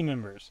fellow team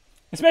members.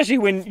 Especially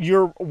when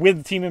you're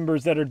with team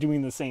members that are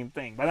doing the same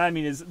thing. But I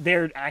mean is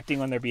they're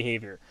acting on their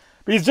behavior.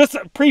 Because just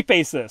to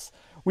preface this,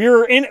 we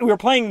were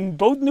playing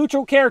both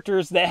neutral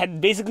characters that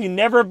had basically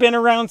never been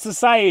around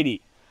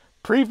society.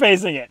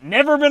 Prefacing it,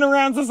 never been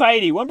around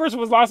society. One person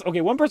was lost.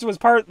 Okay, one person was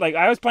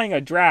I was playing a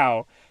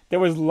drow that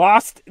was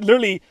lost,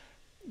 literally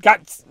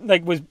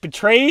was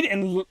betrayed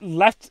and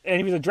left, and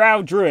he was a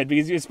drow druid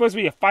because he was supposed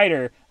to be a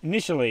fighter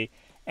initially,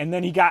 and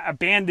then he got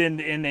abandoned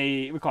in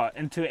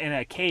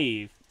a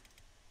cave.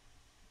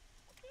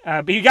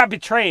 But he got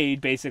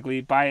betrayed basically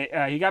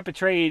he got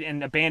betrayed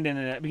and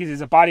abandoned because he's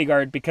a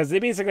bodyguard because they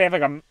basically have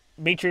like a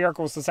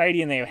matriarchal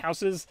society and they have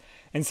houses,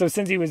 and so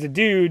since he was a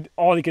dude,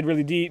 all he could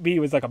really be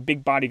was like a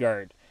big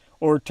bodyguard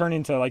or turn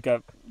into like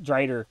a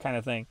drider kind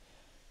of thing.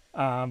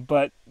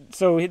 But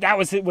so that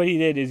was what he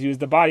did, is he was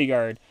the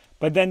bodyguard,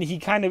 but then he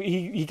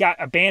got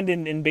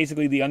abandoned in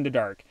basically the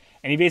Underdark,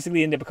 and he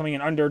basically ended up becoming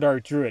an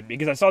Underdark druid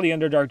because I saw the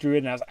Underdark druid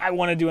and I was like, I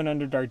want to do an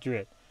Underdark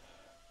druid.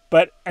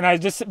 And I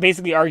just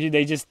basically argued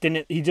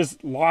he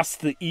just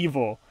lost the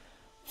evil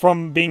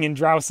from being in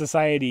drow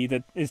society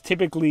that is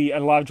typically, a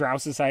lot of drow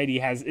society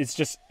it's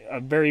just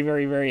a very,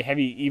 very, very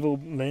heavy evil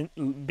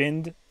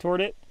bend toward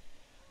it.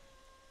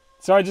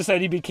 So I just said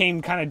he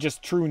became kind of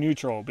just true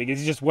neutral because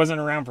he just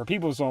wasn't around for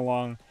people so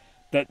long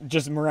that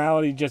just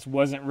morality just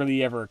wasn't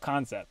really ever a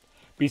concept.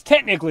 Because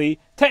technically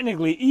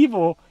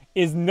evil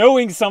is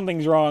knowing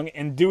something's wrong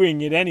and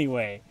doing it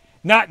anyway.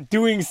 Not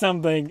doing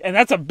something, and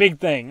that's a big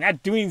thing,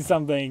 not doing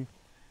something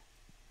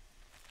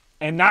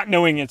and not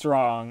knowing it's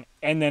wrong,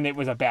 and then it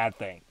was a bad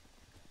thing.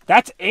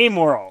 That's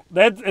amoral.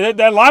 That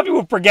a lot of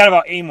people forget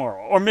about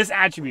amoral, or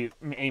misattribute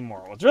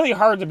amoral. It's really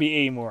hard to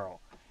be amoral.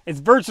 It's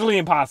virtually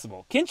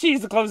impossible. Kenshi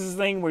is the closest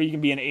thing where you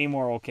can be an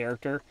amoral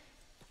character.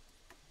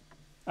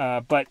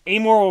 But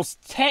amoral's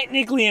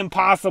technically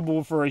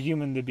impossible for a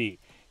human to be.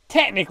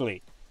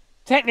 Technically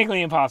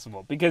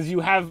impossible, because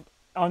you have,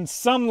 on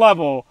some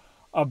level,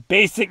 a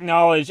basic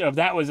knowledge of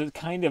that was a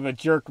kind of a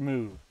jerk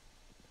move,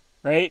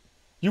 right?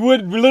 You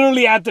would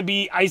literally have to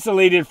be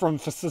isolated from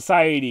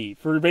society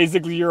for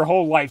basically your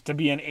whole life to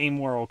be an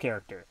amoral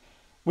character,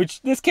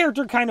 which this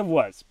character kind of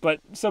was. But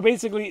so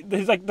basically,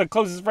 the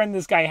closest friend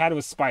this guy had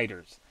was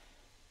spiders,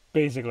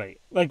 basically.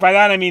 Like by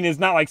that I mean it's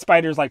not like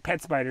spiders like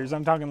pet spiders.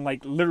 I'm talking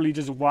like literally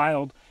just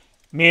wild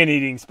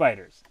man-eating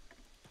spiders.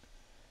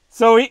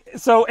 So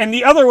and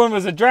the other one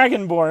was a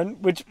dragonborn,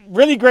 which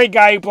really great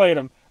guy who played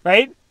him,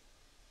 right?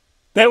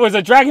 That was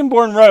a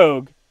dragonborn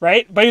rogue,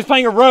 right? But he was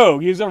playing a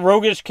rogue. He was a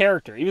roguish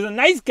character. He was a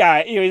nice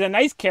guy. He was a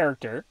nice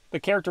character. The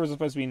character was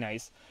supposed to be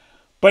nice.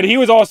 But he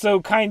was also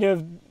kind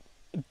of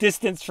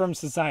distanced from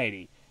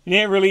society. He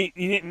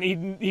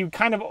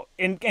kind of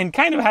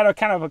had a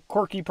kind of a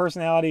quirky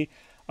personality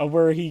of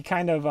where he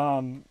kind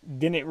of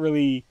didn't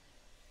really,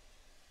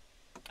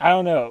 I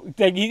don't know.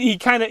 Like he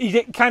kind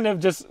of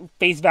just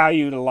face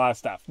valued a lot of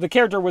stuff. The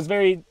character was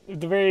very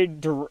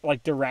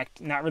direct,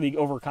 not really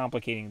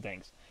overcomplicating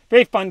things.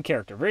 Very fun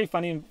character, very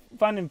fun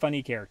and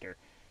funny character,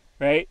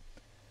 right?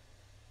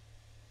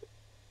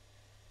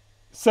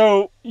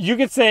 So you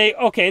could say,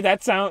 okay,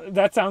 that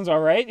sounds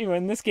all right. You know,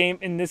 in this game,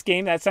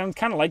 that sounds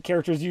kind of like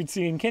characters you'd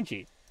see in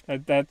Kenshi.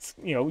 That's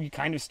you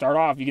kind of start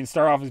off. You can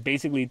start off as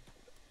basically,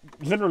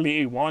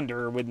 literally a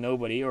wanderer with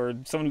nobody, or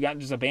someone who got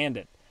just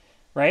abandoned,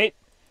 right?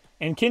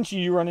 In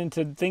Kenshi, you run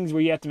into things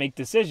where you have to make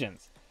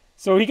decisions.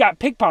 So he got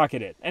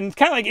pickkeded, and it's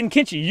kind of like in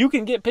Kenshi, you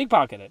can get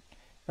pickpocketed,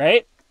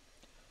 right?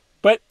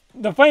 But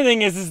the funny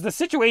thing is the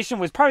situation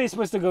was probably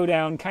supposed to go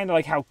down kind of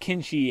like how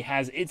Kenshi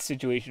has its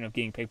situation of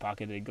getting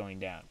pickpocketed going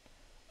down.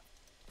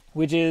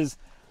 Which is,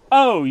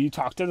 oh, you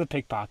talk to the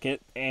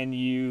pickpocket and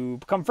you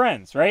become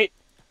friends, right?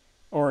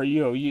 Or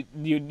you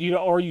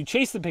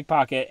chase the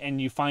pickpocket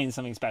and you find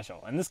something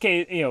special. In this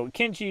case,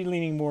 Kenshi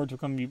leaning more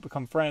to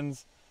become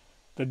friends.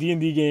 The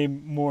D&D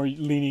game more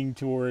leaning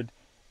toward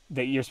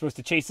that you're supposed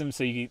to chase them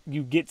so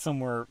you get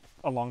somewhere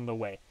along the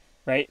way,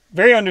 right?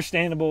 Very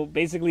understandable.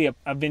 Basically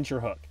a venture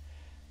hook.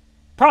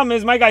 Problem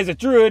is, my guy's a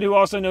druid who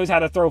also knows how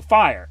to throw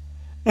fire.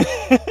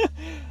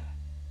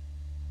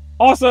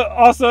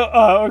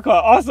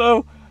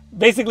 Also,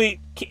 basically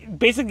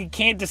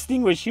can't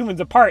distinguish humans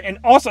apart. And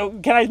also,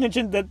 can I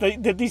mention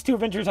that these two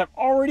adventurers have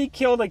already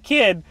killed a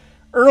kid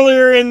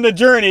earlier in the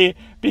journey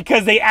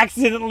because they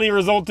accidentally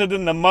resulted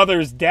in the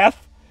mother's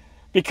death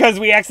because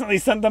we accidentally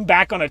sent them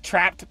back on a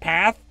trapped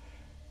path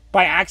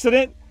by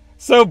accident.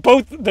 So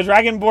both the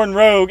Dragonborn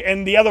rogue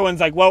and the other one's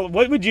like, well,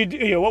 what would you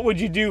do? What would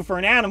you do for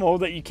an animal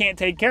that you can't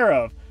take care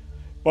of?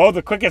 Well,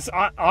 the quickest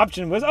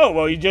option was,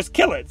 you just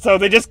kill it. So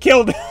they just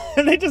killed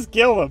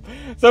them.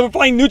 So we're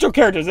playing neutral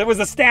characters. It was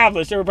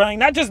established. They were playing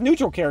not just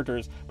neutral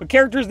characters, but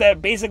characters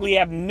that basically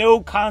have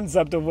no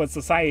concept of what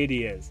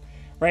society is,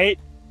 right?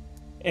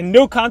 And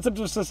no concept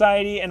of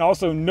society and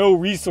also no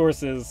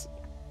resources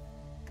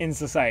in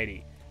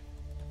society,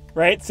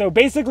 right? So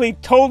basically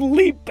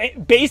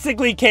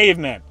basically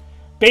cavemen.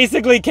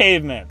 Basically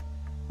cavemen,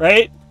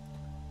 right?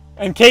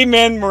 And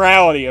caveman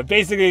morality of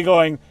basically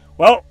going,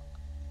 well,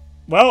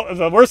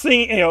 the worst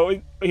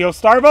thing, he'll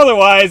starve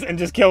otherwise and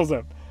just kills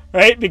him,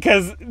 right?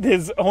 Because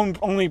his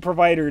only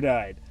provider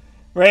died,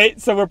 right?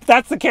 So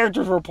that's the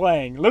characters we're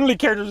playing. Literally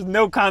characters with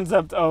no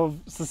concept of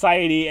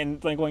society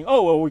and like going,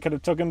 we could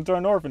have took him to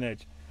an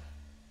orphanage,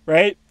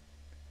 right?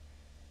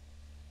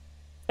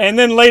 And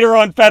then later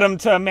on fed him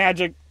to a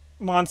magic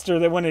monster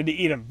that wanted to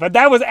eat him. But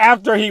that was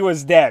after he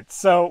was dead.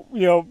 So,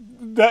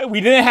 we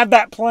didn't have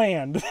that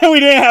planned. We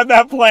didn't have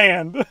that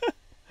planned.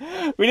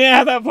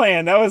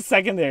 That was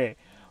secondary.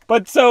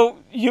 But so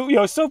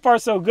so far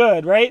so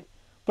good, right?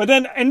 But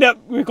then end up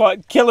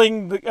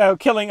killing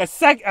a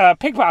second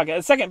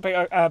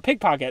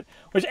pickpocket,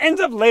 which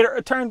ends up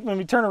later when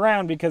we turn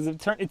around because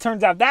it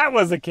turns out that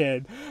was a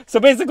kid. So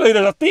basically,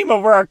 there's a theme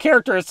of where our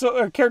characters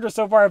so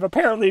far have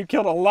apparently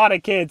killed a lot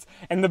of kids,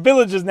 and the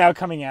village is now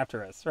coming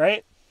after us,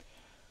 right?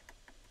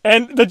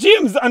 And the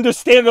GM's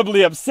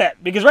understandably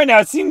upset because right now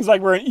it seems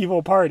like we're an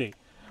evil party.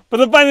 But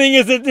the funny thing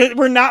is that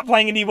we're not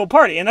playing an evil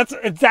party. And that's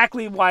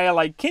exactly why I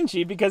like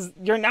Kenshi, because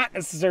you're not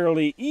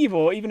necessarily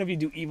evil, even if you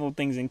do evil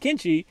things in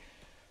Kenshi,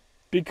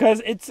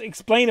 because it's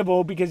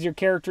explainable because your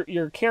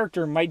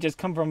character might just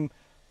come from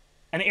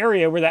an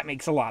area where that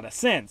makes a lot of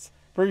sense.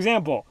 For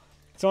example,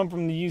 someone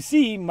from the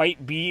UC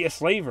might be a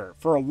slaver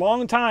for a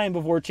long time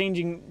before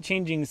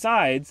changing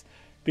sides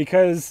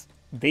because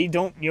they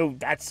don't,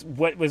 that's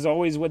what was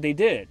always what they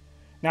did.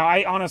 Now,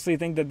 I honestly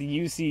think that the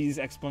UC's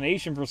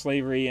explanation for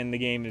slavery in the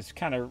game is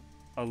kind of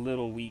a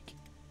little weak.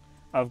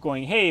 Of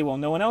going, hey, well,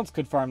 no one else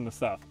could farm the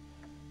stuff.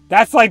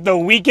 That's like the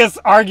weakest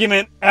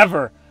argument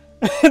ever.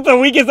 The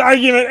weakest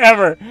argument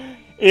ever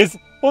is,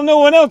 well, no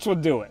one else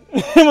would do it.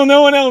 Well,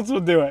 no one else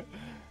would do it.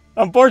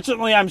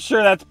 Unfortunately, I'm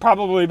sure that's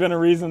probably been a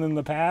reason in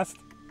the past.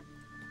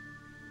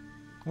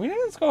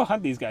 Let's go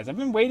hunt these guys. I've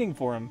been waiting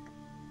for them.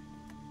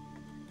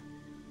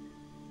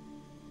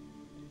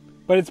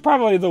 But it's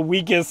probably the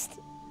weakest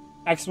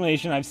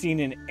explanation I've seen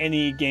in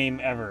any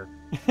game ever.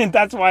 And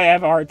that's why I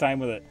have a hard time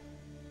with it.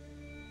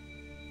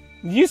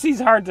 UC's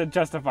hard to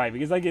justify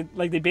because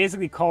they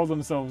basically call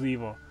themselves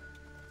evil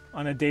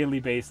on a daily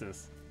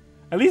basis.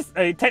 At least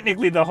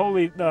technically the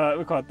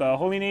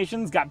Holy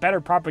Nations got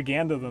better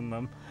propaganda than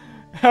them.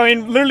 I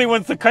mean, literally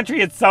once the country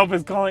itself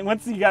is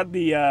once you got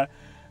the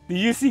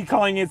UC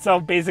calling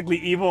itself basically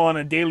evil on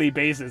a daily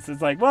basis,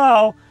 it's like,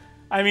 well,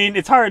 I mean,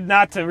 it's hard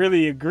not to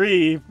really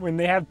agree when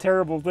they have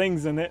terrible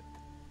things in it.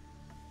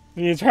 I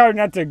mean, it's hard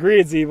not to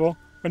agree it's evil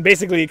when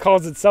basically it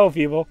calls itself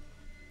evil.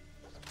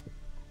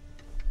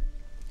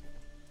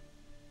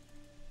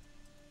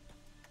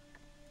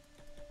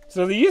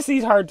 So the UC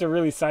is hard to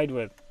really side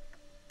with.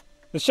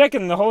 The Shek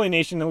and the Holy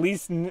Nation at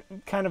least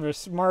kind of are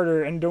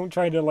smarter and don't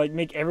try to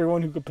make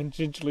everyone who could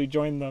potentially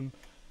join them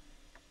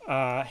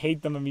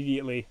hate them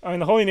immediately. I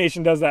mean, the Holy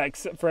Nation does that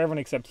for everyone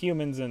except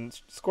humans and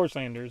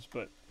Scorchlanders,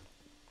 but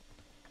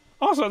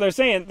also they're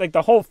saying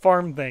the whole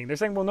farm thing. They're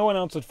saying, well, no one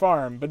else would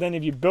farm, but then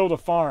if you build a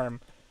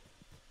farm,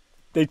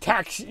 they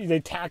tax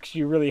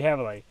you really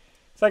heavily.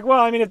 It's like,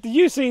 well, I mean, if the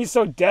UC is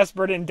so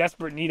desperate and in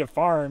desperate need of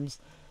farms,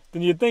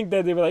 then you'd think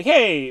that they'd be like,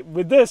 hey,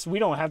 with this, we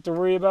don't have to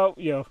worry about,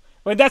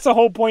 But that's the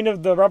whole point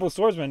of the Rebel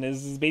Swordsmen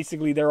is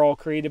basically they're all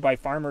created by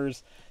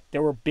farmers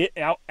that were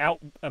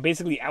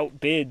basically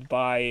outbid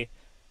by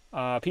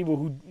people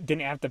who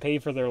didn't have to pay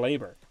for their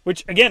labor.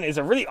 Which, again, is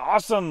a really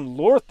awesome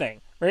lore thing,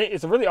 right?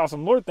 It's a really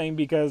awesome lore thing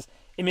because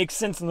it makes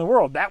sense in the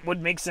world. That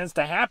would make sense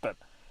to happen.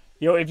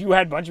 If you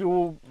had a bunch of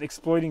people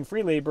exploiting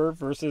free labor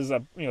versus a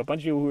bunch of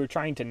people who were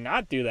trying to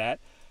not do that,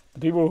 the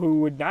people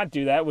who would not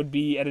do that would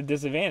be at a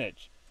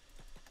disadvantage.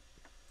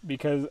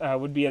 because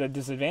would be at a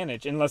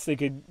disadvantage unless they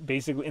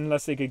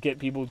could get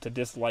people to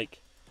dislike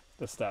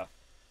the stuff.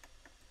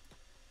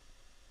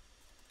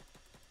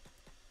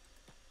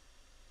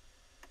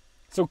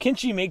 So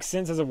Kenshi makes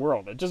sense as a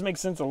world. It just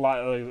makes sense a lot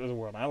as a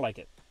world. I like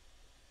it.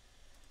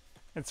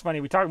 It's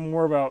funny. We talk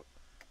more about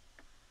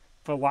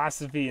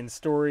philosophy and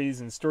stories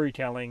and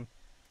storytelling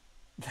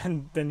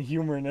than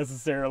humor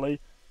necessarily.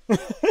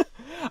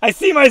 I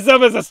see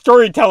myself as a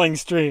storytelling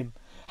stream.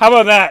 How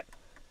about that?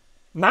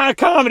 Not a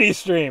comedy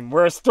stream.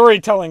 We're a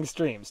storytelling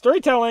stream.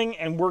 Storytelling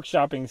and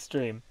workshopping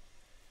stream.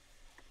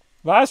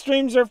 A lot of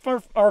streams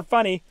are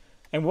funny,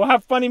 and we'll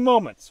have funny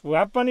moments.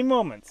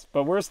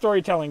 But we're a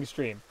storytelling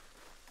stream.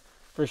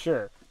 For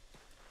sure.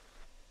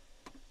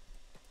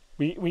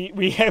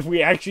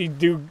 We actually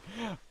do,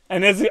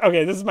 and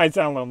this might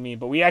sound a little mean,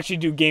 but we actually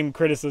do game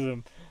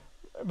criticism.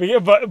 But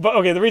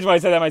okay, the reason why I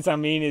said that might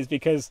sound mean is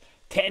because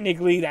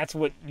technically that's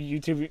what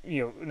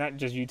YouTube, not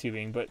just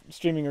YouTubing, but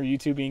streaming or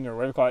YouTubing or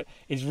whatever you call it,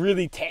 is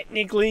really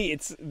technically,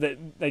 it's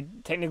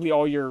technically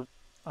all your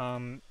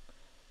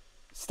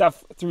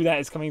stuff through that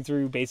is coming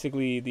through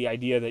basically the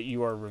idea that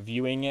you are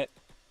reviewing it.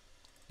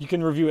 You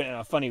can review it in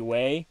a funny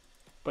way,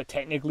 but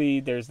technically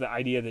there's the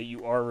idea that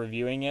you are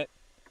reviewing it.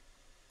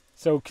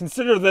 So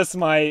consider this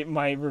my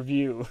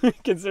review.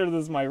 Consider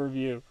this my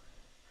review.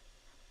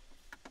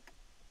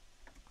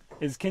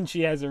 Is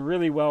Kenshi has a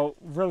really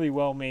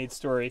well made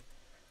story.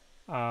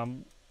 Not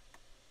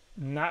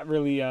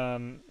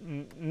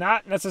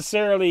not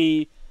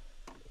necessarily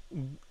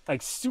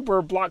like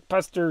super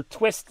blockbuster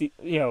twist,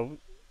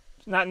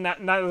 not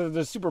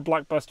the super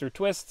blockbuster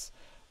twists,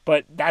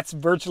 but that's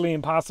virtually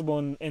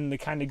impossible in the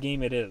kind of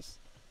game it is,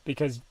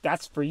 because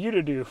that's for you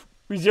to do.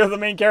 Because you're the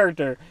main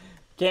character.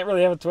 Can't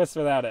really have a twist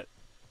without it.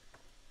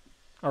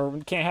 Or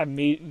can't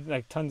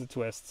have tons of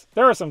twists.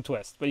 There are some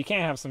twists, but you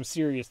can't have some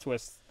serious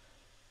twists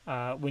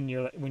when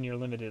you're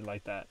limited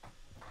like that.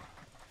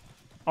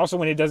 Also,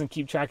 when it doesn't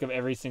keep track of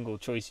every single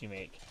choice you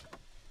make.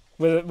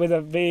 With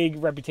a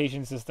vague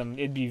reputation system,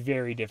 it'd be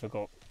very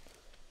difficult.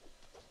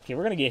 Okay,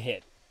 we're gonna get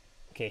hit.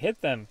 Okay,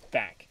 hit them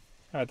back.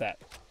 How about that?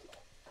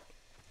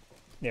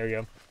 There we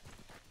go.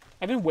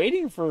 I've been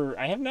waiting for...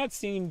 I have not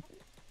seen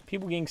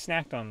people getting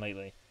snacked on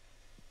lately,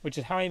 which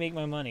is how I make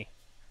my money.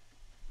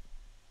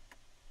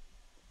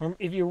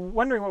 If you're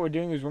wondering what we're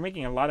doing, is we're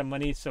making a lot of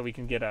money so we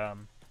can get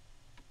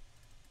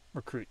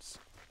recruits.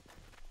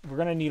 We're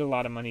going to need a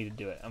lot of money to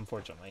do it,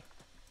 unfortunately.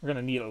 We're going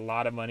to need a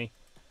lot of money.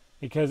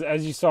 Because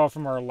as you saw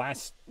from our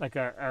last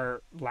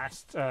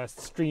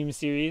stream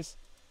series,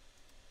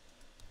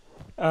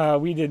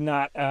 we did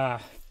not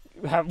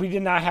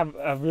have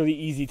a really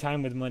easy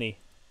time with money.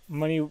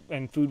 Money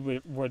and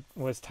food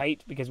was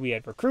tight because we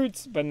had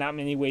recruits, but not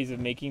many ways of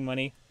making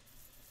money,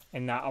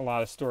 and not a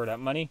lot of stored up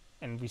money,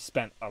 and we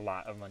spent a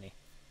lot of money.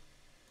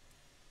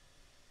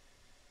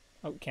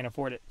 Oh, can't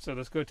afford it. So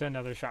let's go to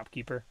another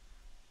shopkeeper.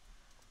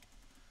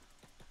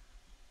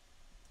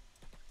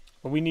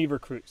 But we need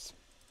recruits.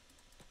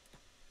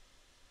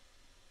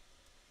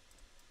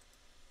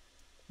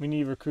 We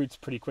need recruits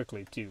pretty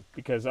quickly, too,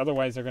 because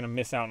otherwise they're going to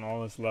miss out on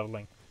all this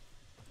leveling.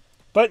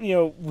 But,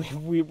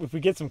 if we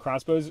get some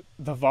crossbows,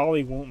 the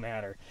volley won't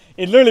matter.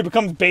 It literally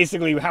becomes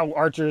basically how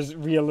archers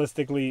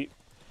realistically...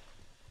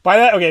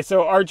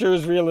 so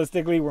archers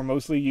realistically were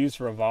mostly used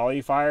for a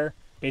volley fire,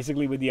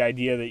 basically with the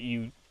idea that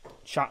you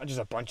shot just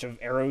a bunch of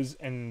arrows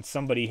and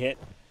somebody hit.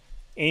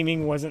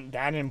 Aiming wasn't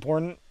that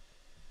important.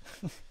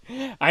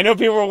 I know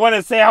people want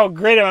to say how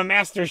great of a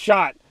master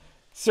shot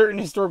certain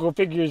historical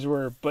figures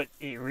were, but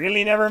it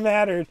really never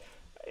mattered.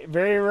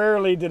 Very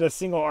rarely did a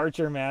single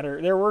archer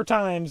matter. There were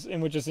times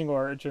in which a single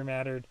archer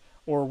mattered,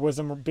 or was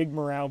a big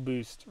morale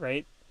boost,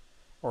 right?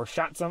 Or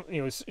shot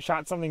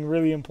something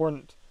really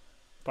important.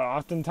 But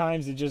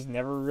oftentimes it just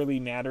never really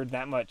mattered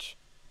that much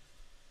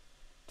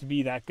to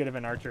be that good of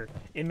an archer.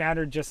 It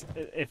mattered just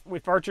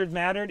if archers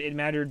mattered, it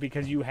mattered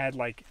because you had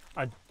like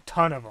a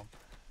ton of them.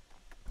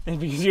 And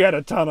because you had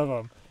a ton of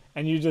them,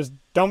 and you just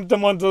dumped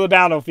them onto the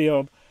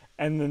battlefield,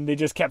 and then they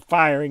just kept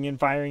firing and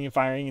firing and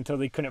firing until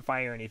they couldn't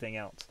fire anything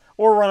else.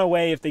 Or run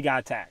away if they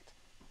got attacked.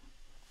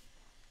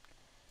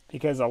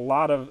 Because a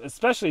lot of,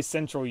 especially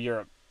Central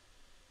Europe,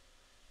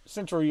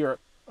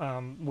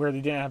 where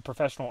they didn't have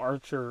professional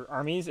archer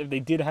armies, if they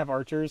did have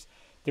archers,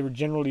 they were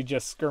generally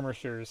just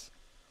skirmishers,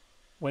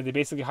 where they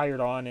basically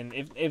hired on, and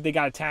if they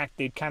got attacked,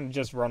 they'd kind of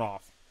just run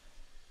off.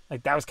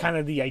 Like, that was kind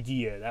of the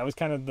idea. That was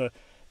kind of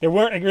they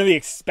weren't really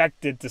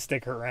expected to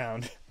stick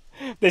around.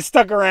 They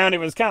stuck around, it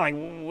was kind of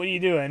like, what are you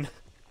doing?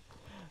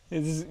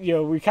 It's,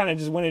 we kind of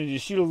just wanted to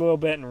just shoot a little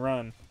bit and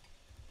run.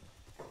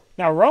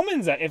 Now,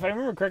 Romans, if I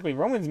remember correctly,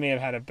 Romans may have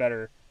had a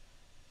better...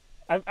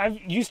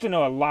 I used to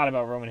know a lot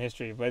about Roman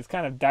history, but it's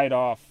kind of died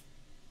off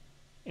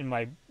in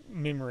my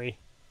memory.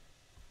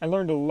 I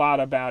learned a lot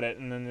about it,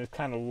 and then it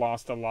kind of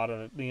lost a lot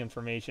of the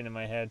information in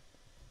my head.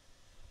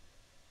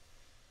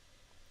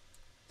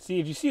 See,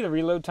 if you see the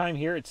reload time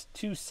here, it's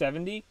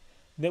 270.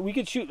 Then we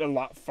could shoot a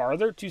lot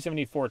farther,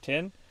 270,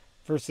 410,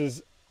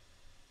 versus,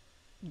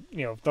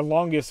 the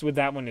longest with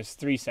that one is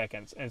 3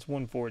 seconds, and it's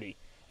 140.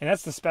 And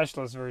that's the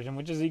specialist version,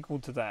 which is equal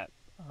to that.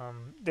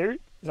 There's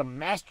a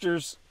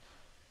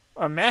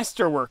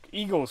masterwork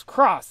Eagle's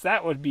Cross.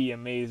 That would be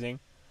amazing.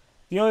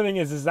 The only thing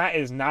is that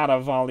is not a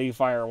volley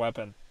fire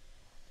weapon.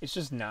 It's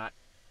just not.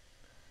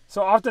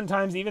 So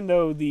oftentimes, even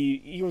though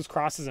the Eagle's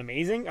Cross is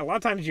amazing, a lot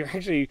of times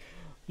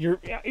you're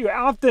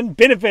often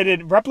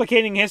benefited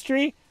replicating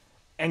history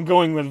and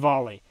going with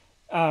volley.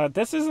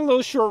 This is a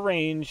little short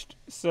ranged,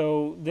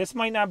 so this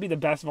might not be the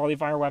best volley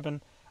fire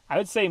weapon. I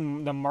would say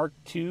the Mark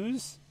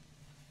IIs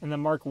and the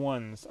Mark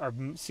I's are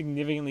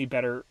significantly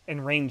better,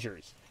 and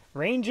Rangers.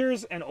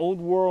 Rangers and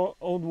old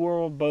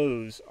world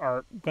bows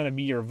are going to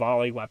be your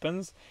volley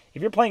weapons.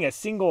 If you're playing a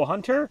single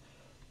hunter,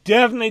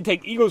 definitely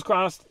take Eagle's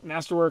Cross,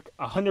 Masterwork,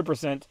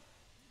 100%.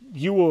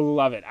 You will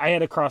love it. I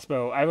had a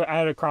crossbow. I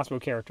had a crossbow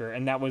character,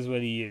 and that was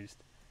what he used.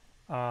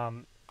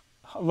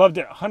 Loved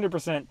it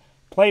 100%.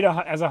 Played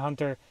as a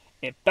hunter.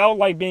 It felt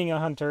like being a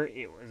hunter.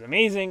 It was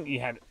amazing. You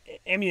had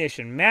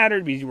ammunition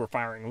mattered because you were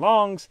firing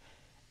longs.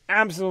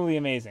 Absolutely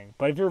amazing.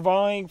 But if you're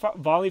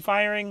volley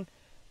firing,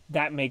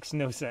 that makes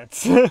no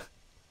sense.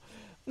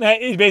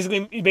 It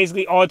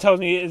basically all it tells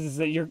me is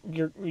that you're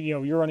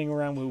running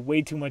around with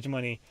way too much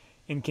money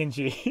in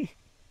Kenshi.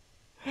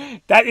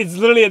 That is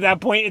literally at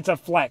that point it's a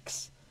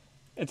flex.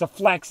 It's a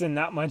flex and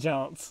not much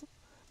else,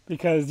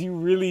 because you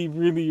really,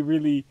 really,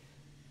 really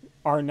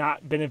are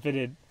not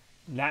benefited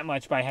that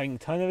much by having a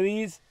ton of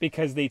these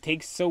because they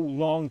take so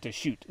long to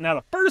shoot. Now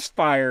the first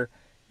fire,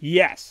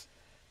 yes,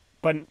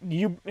 but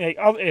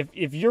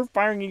if you're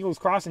firing Eagle's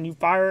Cross and you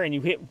fire and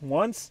you hit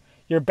once,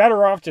 you're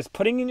better off just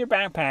putting in your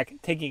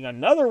backpack, taking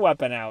another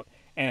weapon out,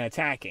 and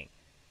attacking.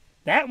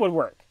 That would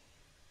work.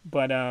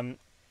 But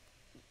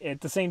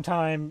at the same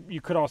time,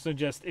 you could also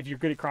just, if you're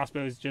good at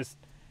crossbows, just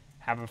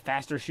have a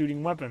faster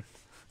shooting weapon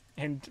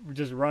and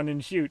just run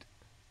and shoot.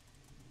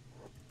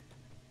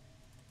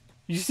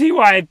 You see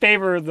why I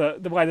favor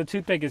why the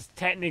toothpick is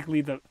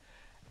technically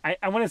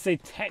I want to say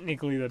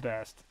technically the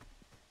best.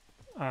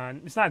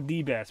 It's not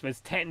the best, but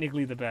it's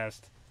technically the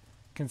best,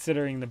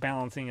 considering the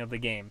balancing of the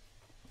game.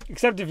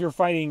 Except if you're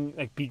fighting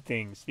like beak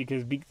things,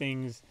 because beak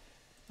things,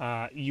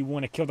 you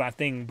want to kill that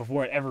thing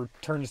before it ever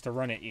turns to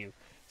run at you.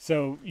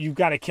 So you've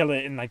got to kill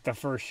it in like the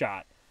first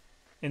shot,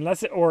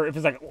 or if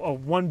it's like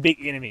one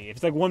big enemy. If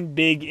it's like one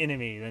big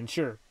enemy, then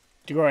sure,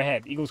 to go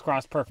ahead. Eagle's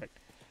Cross, perfect.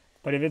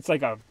 But if it's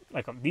like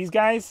these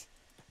guys,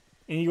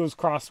 an Eagle's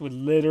Cross would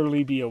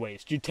literally be a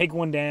waste. You'd take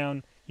one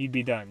down, you'd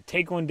be done.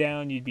 Take one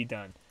down, you'd be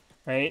done,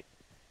 right?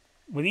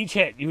 With each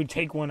hit, you would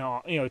take one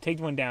off, take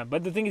one down.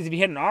 But the thing is, if you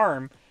hit an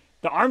arm,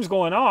 the arm's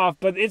going off,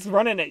 but it's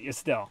running at you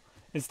still.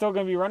 It's still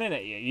going to be running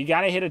at you. You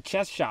got to hit a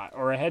chest shot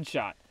or a head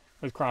shot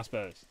with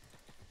crossbows.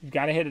 You've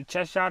got to hit a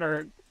chest shot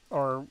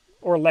or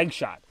leg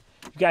shot.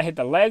 You got to hit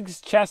the legs,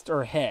 chest,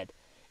 or head.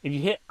 If you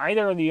hit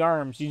either of the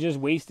arms, you just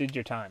wasted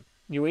your time.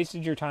 You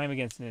wasted your time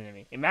against an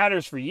enemy. It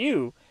matters for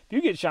you. If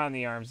you get shot in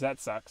the arms, that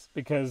sucks,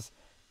 because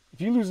if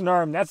you lose an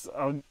arm, that's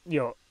a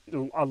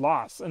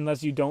loss,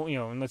 unless you don't,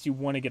 unless you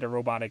want to get a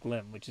robotic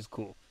limb, which is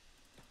cool.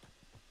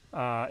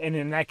 And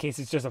in that case,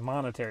 it's just a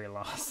monetary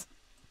loss.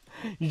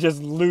 You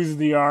just lose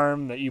the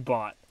arm that you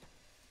bought,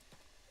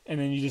 and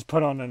then you just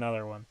put on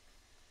another one.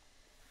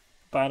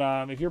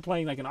 But if you're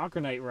playing like an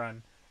Aquanite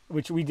run,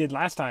 which we did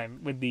last time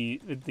with the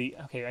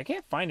okay, I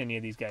can't find any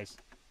of these guys.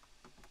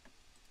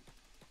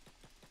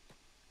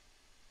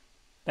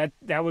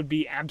 That would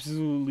be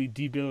absolutely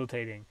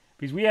debilitating,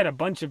 because we had a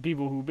bunch of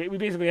people we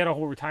basically had a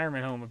whole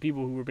retirement home of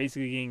people who were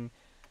basically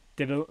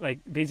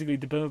getting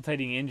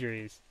debilitating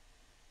injuries.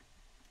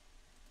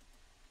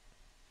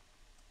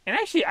 And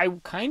actually, I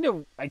kind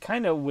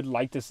of would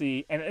like to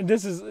see, and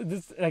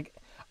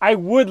I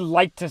would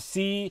like to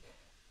see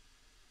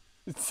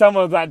some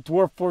of that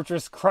Dwarf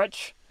Fortress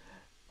crutch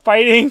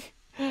fighting.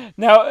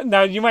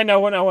 Now you might know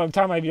what I'm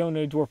talking about if you don't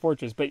know Dwarf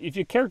Fortress, but if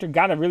your character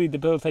got a really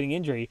debilitating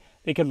injury,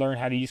 they could learn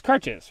how to use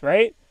crutches,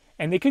 right?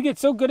 And they could get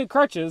so good at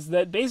crutches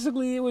that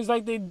basically it was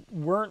like they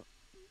weren't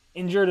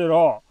injured at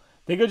all.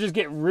 They could just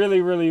get really,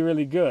 really,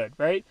 really good,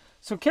 right?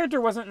 So character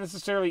wasn't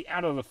necessarily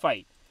out of the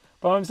fight.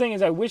 But what I'm saying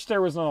is I wish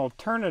there was an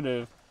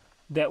alternative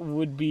that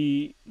would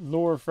be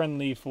lore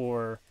friendly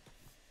for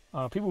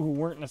people who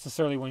weren't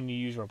necessarily wanting to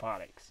use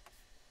robotics.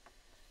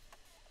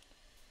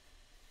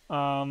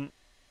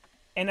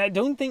 And I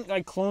don't think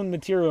like clone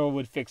material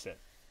would fix it,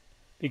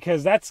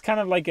 because that's kind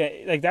of like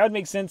that would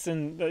make sense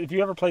if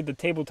you ever played the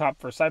tabletop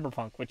for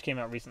Cyberpunk, which came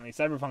out recently,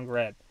 Cyberpunk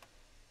Red.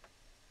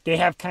 They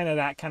have kind of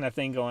that kind of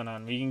thing going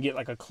on where you can get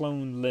like a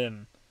clone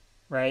limb,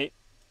 right?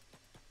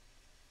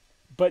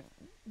 But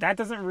that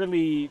doesn't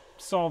really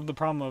solve the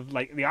problem of,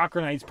 like, the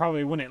Aquanites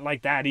probably wouldn't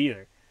like that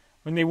either.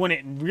 When they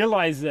wouldn't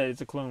realize that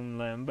it's a clone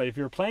limb, but if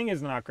you're playing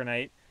as an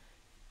Aquanite,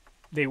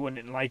 they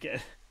wouldn't like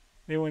it.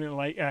 They wouldn't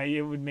like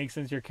it would make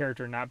sense your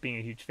character not being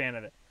a huge fan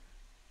of it.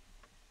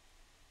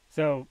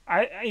 So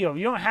you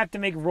don't have to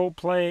make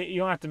roleplay.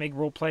 You don't have to make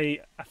roleplay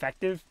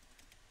effective.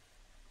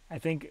 I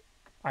think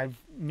I've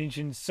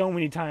mentioned so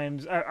many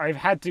times. I've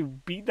had to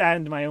beat that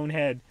into my own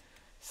head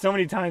so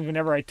many times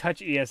whenever I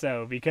touch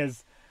ESO,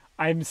 because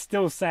I'm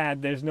still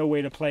sad there's no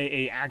way to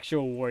play a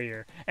actual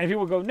warrior. And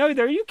people go, no,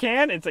 there you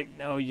can. It's like,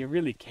 no, you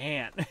really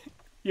can't.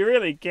 You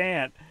really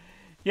can't.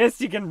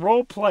 Yes, you can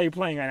role play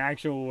playing an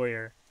actual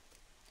warrior,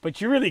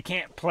 but you really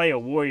can't play a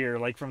warrior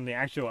like from the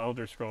actual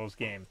Elder Scrolls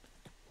game.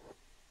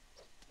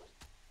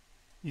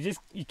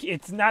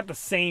 It's not the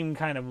same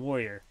kind of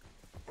warrior.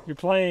 You're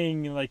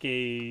playing like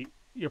basically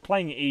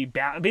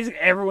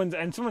everyone's,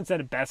 and someone said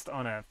it best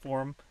on a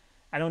forum.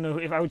 I don't know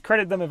if I would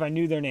credit them if I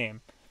knew their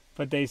name,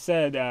 but they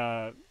said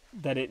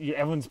that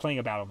everyone's playing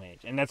a battle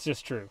mage, and that's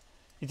just true.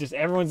 It's just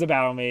everyone's a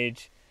battle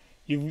mage.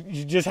 You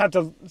just have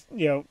to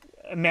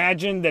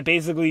imagine that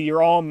basically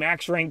you're all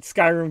max ranked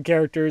Skyrim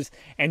characters,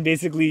 and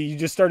basically you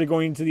just started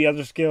going into the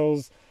other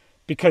skills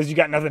because you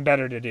got nothing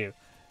better to do.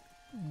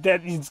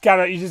 That you just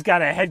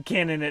gotta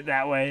headcanon it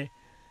that way,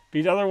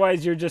 because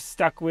otherwise you're just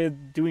stuck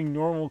with doing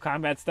normal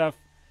combat stuff.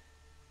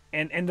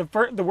 And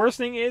the worst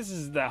thing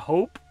is the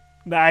hope,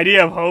 the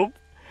idea of hope.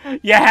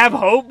 You have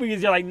hope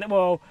because you're like,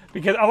 well,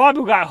 because a lot of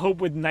people got hope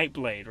with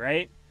Nightblade,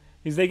 right?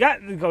 Because they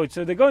go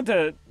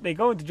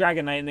into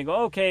Dragon Knight and they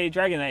go, okay,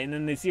 Dragon Knight, and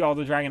then they see all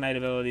the Dragon Knight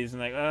abilities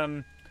and like,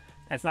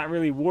 that's not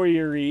really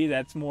warrior-y,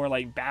 that's more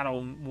like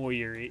battle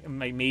warrior-y,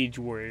 like mage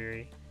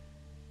warrior-y.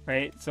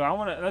 Right, so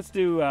let's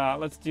do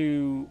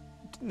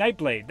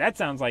Nightblade. That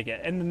sounds like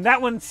it, and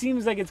that one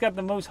seems like it's got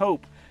the most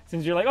hope,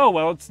 since you're like, oh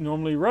well, it's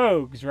normally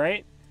rogues,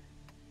 right?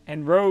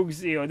 And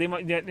rogues,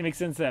 it makes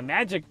sense that a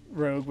magic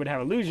rogue would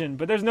have illusion,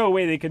 but there's no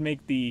way they could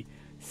make the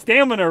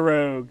stamina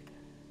rogue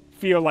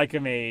feel like a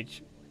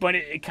mage, but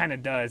it kind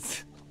of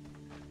does.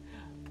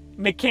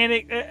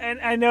 Mechanic, and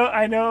I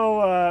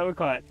know, we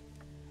call it.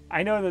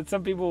 I know that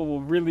some people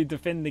will really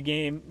defend the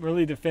game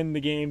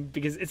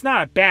because it's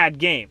not a bad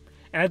game.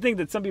 And I think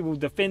that some people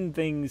defend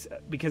things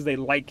because they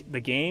like the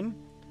game,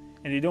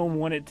 and they don't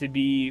want it to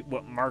be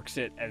what marks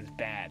it as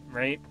bad,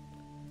 right?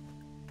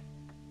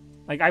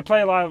 Like, I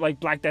play a lot of,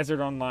 like, Black Desert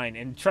Online,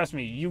 and trust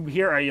me, you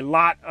hear a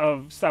lot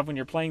of stuff when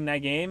you're playing that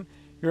game.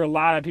 You hear a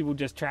lot of people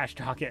just trash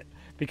talk it,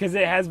 because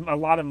it has a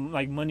lot of,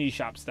 like, money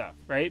shop stuff,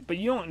 right? But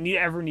you don't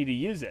ever need to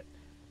use it,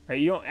 right?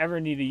 You don't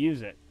ever need to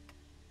use it.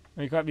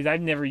 Because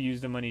I've never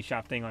used the money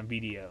shop thing on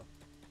BDO.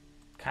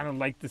 Kind of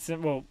like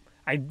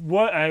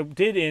I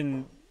did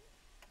in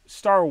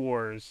Star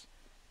Wars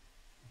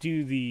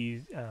do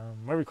the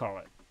what do we call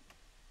it?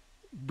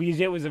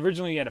 Because it was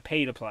originally you had to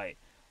pay to play,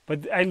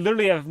 but I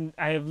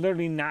have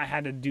literally not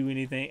had to do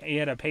anything. You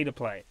had to pay to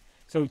play,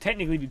 so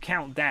technically if you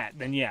count that,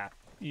 then yeah,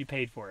 you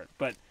paid for it.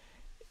 But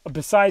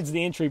besides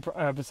the entry,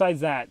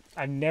 besides that,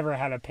 I've never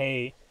had to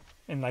pay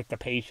in like the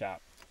pay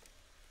shop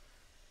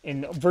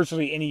in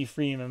virtually any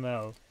free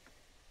MMO,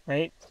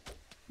 right?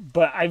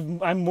 But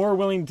I'm more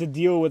willing to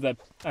deal with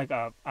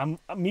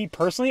me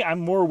personally. I'm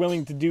more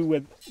willing to deal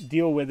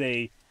with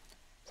a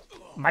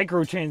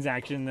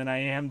microtransaction than I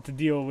am to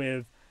deal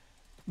with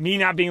me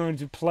not being able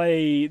to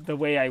play the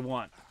way I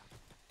want.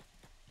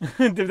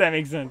 If that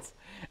makes sense.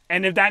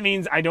 And if that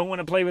means I don't want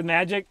to play with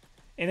magic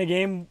in a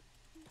game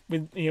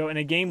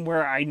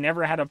where I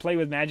never had to play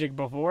with magic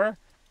before,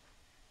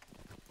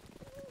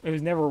 it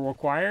was never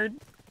required.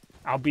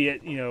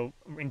 Albeit,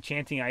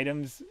 enchanting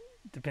items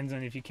depends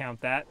on if you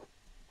count that.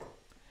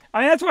 I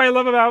mean, that's what I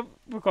love about,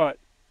 we'll call it,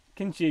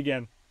 Kenshi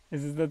again.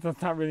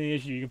 That's not really an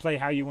issue. You can play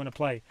how you want to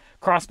play.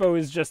 Crossbow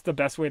is just the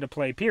best way to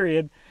play,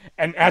 period.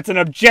 And that's an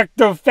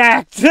objective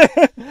fact.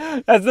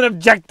 That's an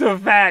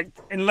objective fact.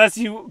 Unless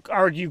you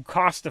argue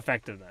cost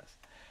effectiveness.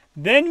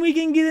 Then we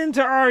can get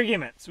into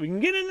arguments. We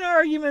can get into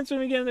arguments when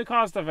we get into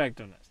cost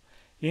effectiveness.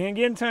 You can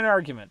get into an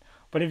argument.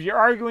 But if you're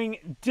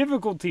arguing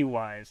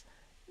difficulty-wise,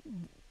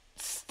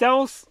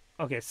 stealth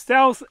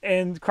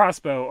and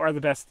crossbow are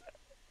the best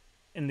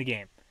in the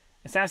game.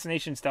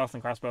 Assassination, stealth,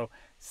 and crossbow.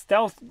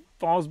 Stealth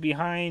falls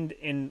behind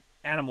in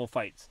animal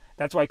fights.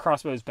 That's why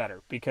crossbow is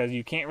better, because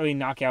you can't really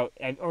knock out,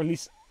 or at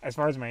least as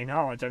far as my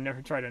knowledge, I've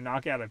never tried to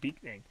knock out a beak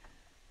thing.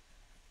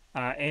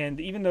 And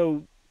even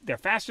though they're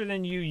faster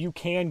than you, you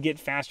can get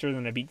faster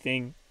than a beak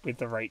thing with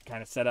the right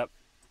kind of setup,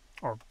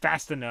 or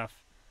fast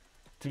enough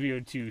to be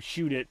able to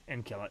shoot it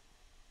and kill it.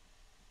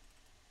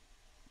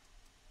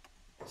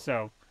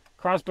 So,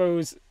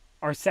 crossbows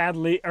are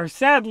sadly,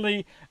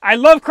 I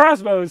love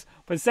crossbows,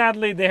 but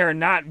sadly they are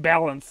not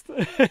balanced.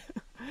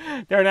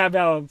 They're not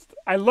balanced.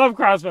 I love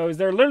crossbows.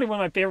 They're literally one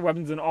of my favorite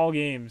weapons in all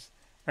games,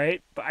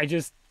 right? But I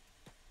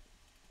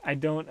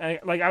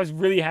was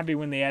really happy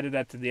when they added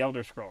that to the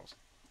Elder Scrolls.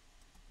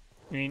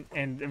 I mean,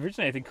 and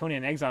originally I think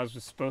Conan Exiles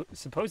was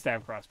supposed to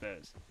have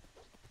crossbows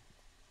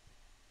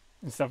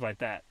and stuff like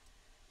that.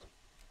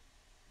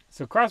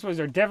 So crossbows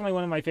are definitely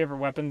one of my favorite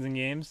weapons in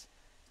games.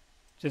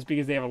 Just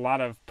because they have a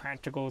lot of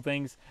practical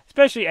things.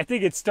 Especially, I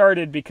think it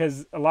started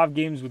because a lot of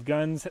games with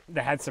guns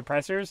that had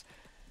suppressors,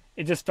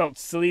 it just felt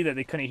silly that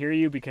they couldn't hear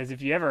you, because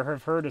if you ever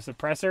have heard a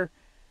suppressor,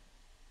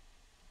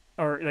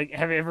 or like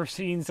have you ever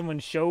seen someone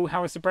show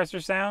how a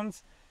suppressor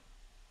sounds?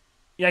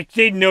 Like,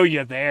 they'd know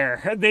you're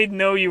there. They'd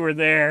know you were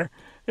there.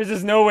 There's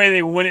just no way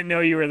they wouldn't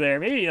know you were there.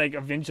 Maybe like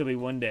eventually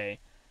one day.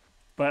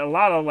 But a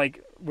lot of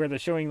like where they're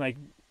showing like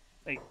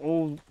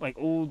old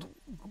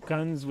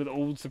guns with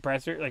old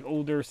suppressor, like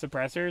older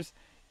suppressors,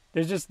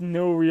 there's just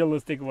no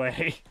realistic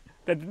way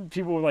that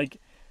people like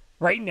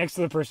right next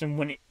to the person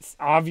when it's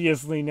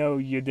obviously no,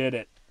 you did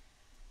it.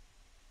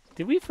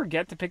 Did we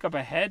forget to pick up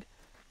a head?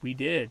 We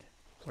did.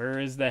 Where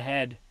is the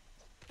head?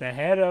 The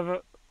head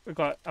of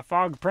a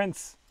fog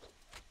prince.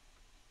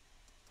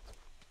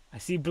 I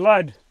see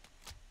blood.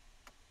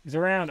 He's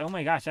around. Oh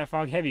my gosh, that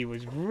fog heavy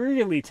was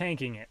really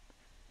tanking it.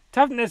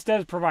 Toughness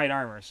does provide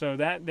armor, so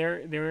that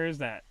there is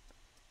that.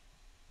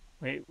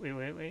 Wait.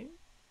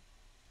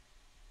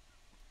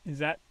 Is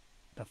that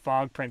the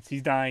fog prince?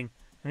 He's dying.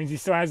 That means he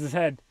still has his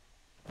head.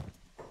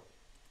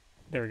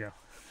 There we go.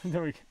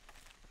 There we go.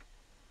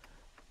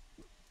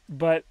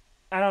 But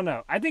I don't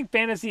know. I think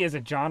fantasy as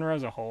a genre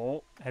as a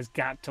whole has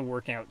got to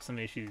work out some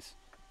issues.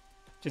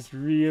 Just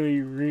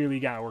really, really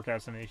got to work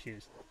out some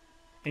issues.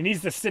 It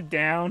needs to sit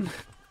down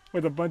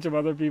with a bunch of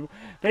other people.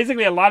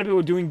 Basically, a lot of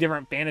people doing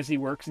different fantasy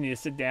works need to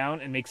sit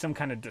down and make some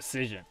kind of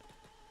decision.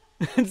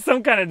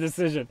 Some kind of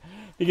decision.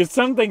 Because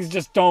some things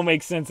just don't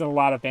make sense in a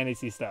lot of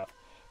fantasy stuff.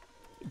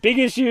 Big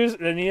issues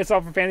that need to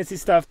solve for fantasy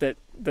stuff that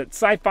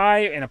sci-fi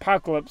and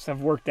apocalypse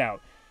have worked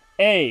out.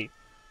 A,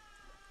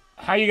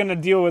 how are you going to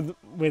deal with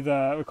we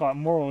call it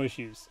moral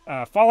issues?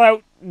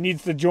 Fallout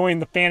needs to join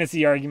the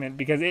fantasy argument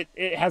because it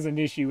has an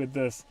issue with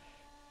this,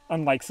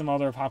 unlike some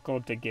other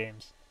apocalyptic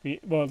games. The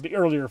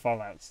earlier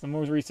Fallouts. The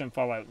most recent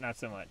Fallout, not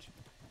so much.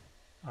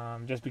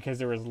 Just because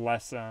there was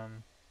less,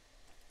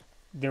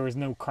 there was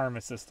no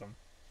karma system.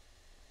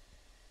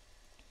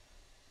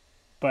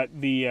 But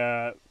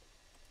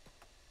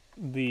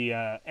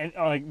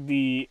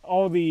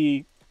all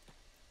the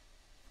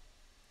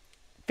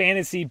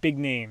fantasy big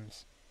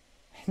names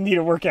need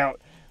to work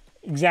out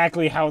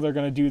exactly how they're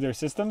going to do their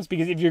systems,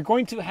 because if you're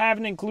going to have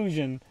an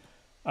inclusion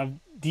of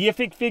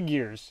deific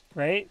figures,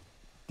 right,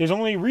 there's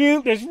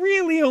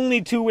really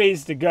only two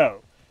ways to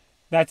go.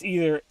 That's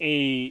either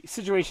a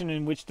situation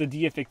in which the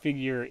deific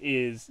figure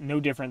is no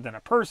different than a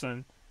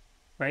person,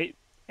 right,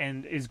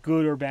 and is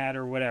good or bad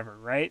or whatever,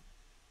 right?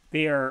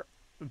 They are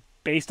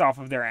based off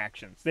of their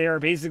actions. They are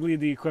basically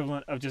the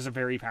equivalent of just a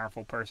very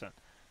powerful person,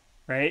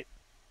 right?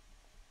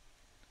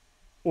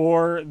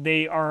 Or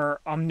they are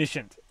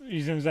omniscient.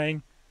 You see what I'm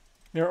saying?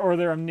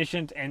 They're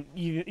omniscient and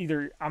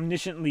either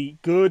omnisciently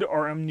good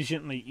or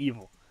omnisciently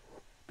evil.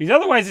 Because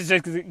otherwise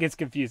it gets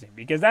confusing.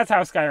 Because that's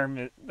how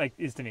Skyrim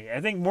is to me.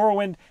 I think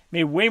Morrowind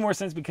made way more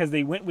sense because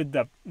they went with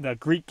the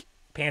Greek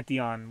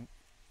pantheon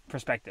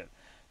perspective.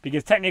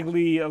 Because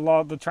technically a lot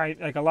of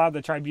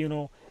the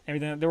tribunal,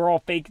 everything, they were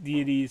all fake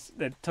deities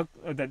that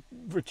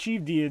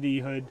achieved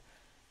deityhood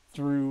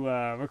through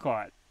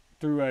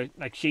through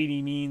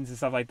shady means and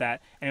stuff like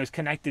that, and it was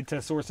connected to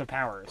a source of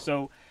power.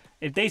 So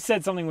if they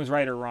said something was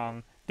right or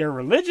wrong, their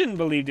religion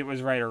believed it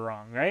was right or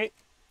wrong, right?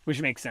 Which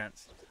makes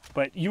sense.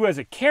 But you as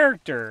a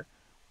character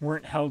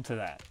weren't held to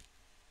that.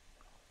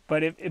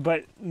 But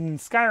in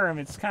Skyrim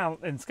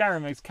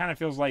it kind of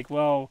feels like,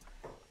 well,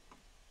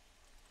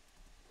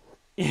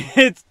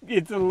 it's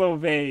a little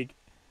vague.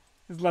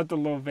 It's left a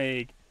little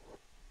vague.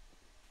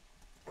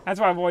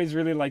 That's why I've always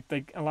really liked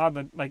a lot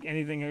of the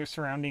anything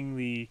surrounding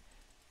the.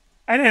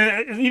 And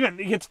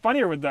it gets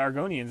funnier with the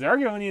Argonians. The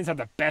Argonians have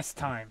the best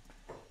time.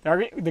 The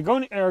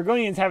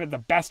Argonians have it the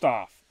best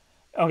off.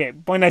 Okay,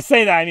 when I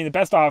say that, I mean the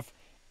best off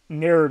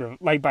narrative.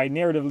 Like by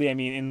narratively, I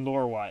mean in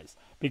lore-wise.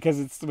 Because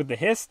it's with the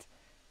Hist.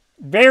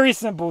 Very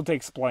simple to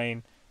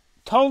explain.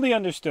 Totally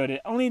understood it.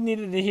 Only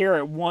needed to hear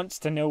it once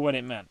to know what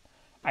it meant.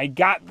 I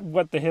got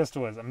what the Hist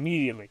was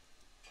immediately.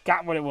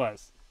 Got what it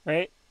was.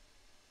 Right?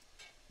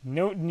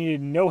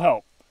 Needed no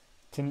help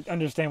to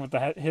understand what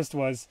the Hist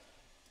was.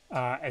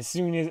 As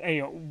soon as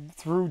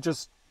through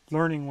just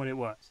learning what it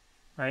was,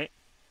 right?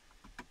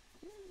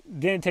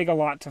 Didn't take a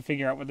lot to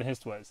figure out what the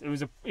Hist was.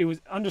 It was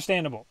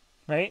understandable,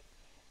 right?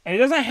 And it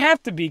doesn't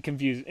have to be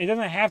confusing. It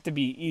doesn't have to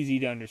be easy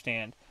to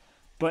understand.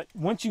 But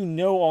once you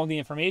know all the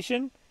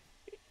information,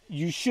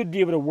 you should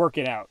be able to work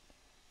it out,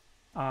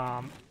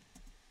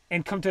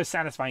 and come to a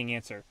satisfying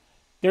answer.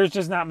 There's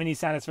just not many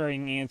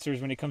satisfying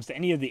answers when it comes to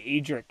any of the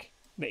Adra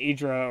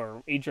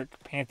or Adric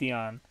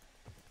pantheon.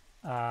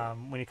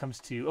 When it comes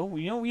to,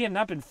 we have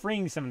not been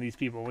freeing some of these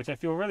people, which I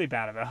feel really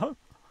bad about.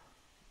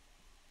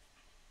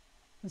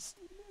 Let's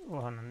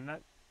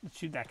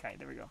shoot that guy.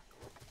 There we go.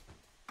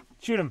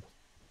 Shoot him.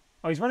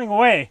 Oh, he's running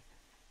away.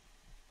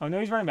 Oh, no,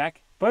 he's running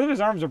back. Both of his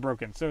arms are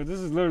broken, so this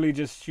is literally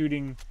just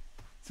shooting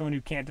someone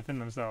who can't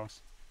defend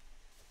themselves.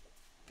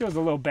 Feels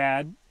a little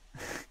bad.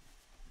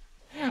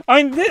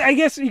 I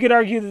guess you could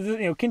argue that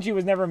Kenshi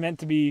was never meant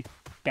to be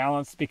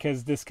balanced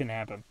because this can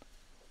happen.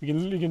 You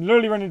can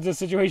literally run into a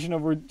situation where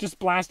we're just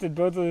blasted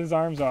both of his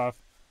arms off.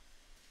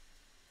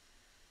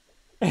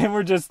 And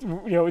we're just,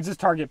 it's just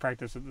target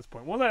practice at this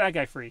point. We'll let that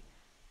guy free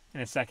in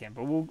a second,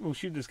 but we'll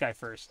shoot this guy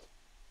first.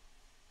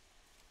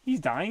 He's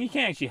dying. He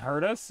can't actually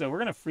hurt us, so we're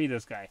going to free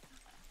this guy.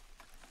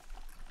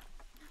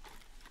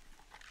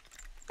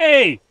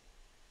 Hey!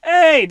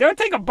 Hey! Don't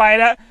take a bite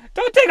out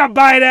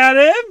of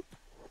him!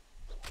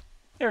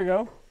 There we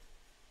go.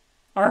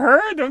 Or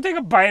her? Don't take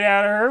a bite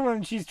out of her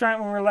when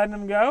we're letting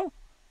him go.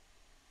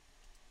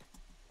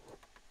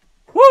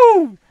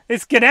 Woo! It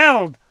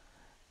skedaddled.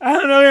 I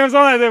don't know if I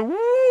saw that.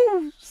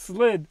 Woo!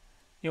 Slid.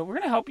 We're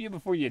gonna help you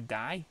before you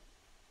die.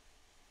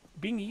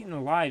 Being eaten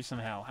alive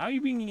somehow. How are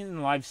you being eaten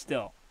alive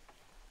still?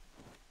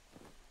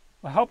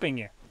 We're helping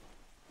you.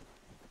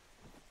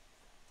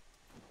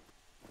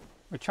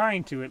 We're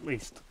trying to, at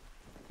least.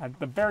 At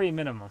the very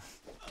minimum.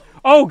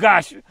 Oh,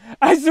 gosh!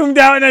 I zoomed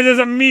out and I just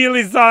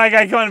immediately saw that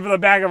guy coming from the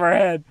back of our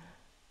head.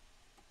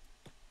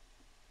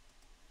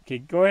 Okay,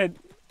 go ahead.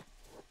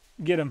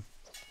 Get him.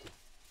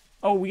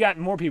 Oh, we got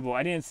more people.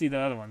 I didn't see the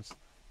other ones.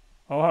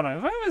 Oh, hold on.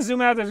 If I'm going to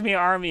zoom out, there's going to be an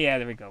army. Yeah,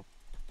 there we go.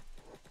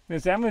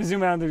 I'm going to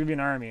zoom out, there's going to be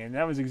an army. And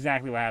that was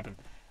exactly what happened.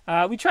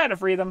 We tried to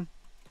free them.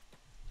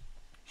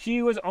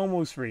 She was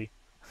almost free.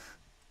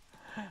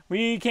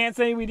 We can't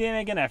say we didn't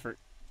make an effort.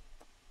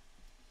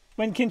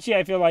 When Kenshi,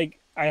 I feel like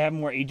I have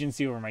more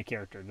agency over my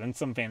character than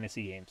some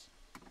fantasy games.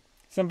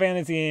 Some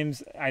fantasy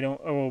games, I don't...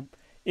 Oh,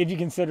 if you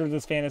consider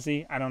this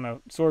fantasy, I don't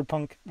know, sword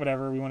punk,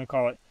 whatever we want to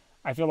call it,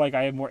 I feel like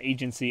I have more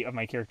agency of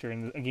my character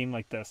in a game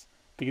like this.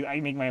 Because I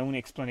make my own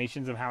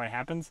explanations of how it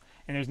happens,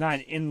 and there's not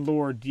an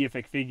in-lore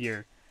deific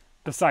figure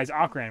besides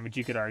Okran, which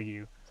you could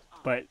argue.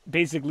 But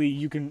basically,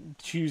 you can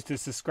choose to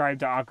subscribe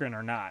to Okran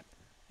or not.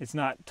 It's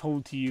not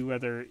told to you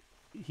whether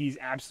he's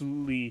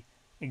absolutely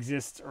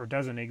exists or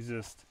doesn't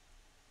exist.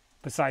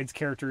 Besides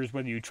characters,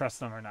 whether you trust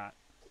them or not.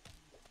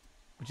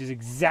 Which is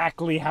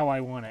exactly how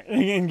I want it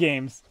in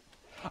games.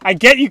 I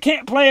get you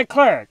can't play a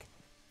cleric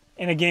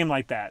in a game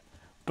like that.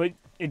 But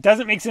it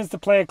doesn't make sense to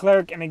play a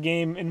cleric in a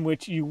game in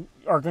which you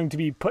are going to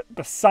be put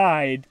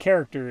beside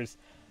characters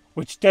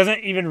which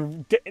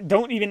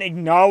don't even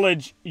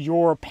acknowledge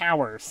your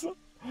powers.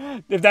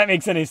 If that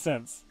makes any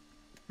sense.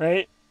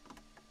 Right?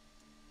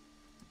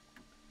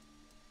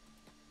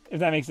 If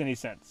that makes any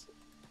sense.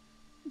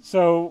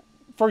 So,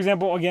 for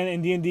example, again,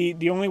 in D&D,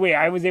 the only way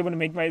I was able to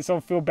make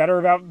myself feel better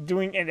about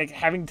doing and like,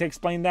 having to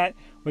explain that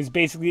was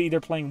basically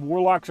either playing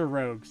warlocks or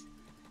rogues.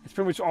 That's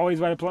pretty much always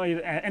what I played.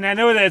 And I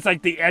know that it's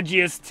like the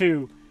edgiest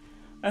too.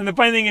 And the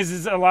funny thing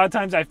is a lot of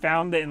times I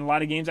found that in a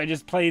lot of games I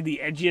just play the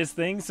edgiest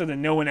thing so that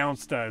no one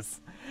else does.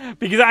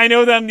 Because I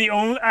know that I'm the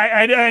only...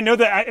 I know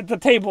that at the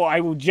table I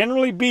will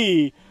generally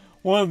be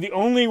one of the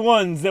only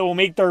ones that will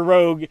make their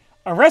rogue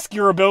a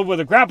rescuer build with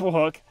a grapple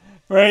hook,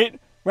 right?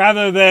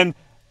 Rather than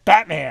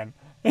Batman.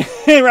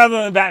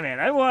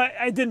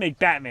 I did make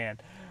Batman,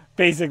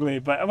 basically.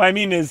 But what I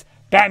mean is,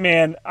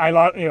 Batman,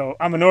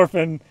 I'm an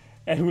orphan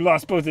and who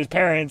lost both his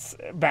parents,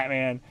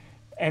 Batman,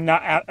 and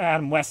not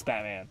Adam West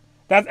Batman.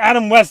 That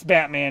Adam West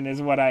Batman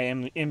is what I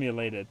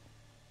emulated.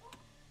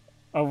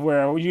 Of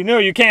where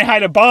you can't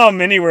hide a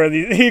bomb anywhere.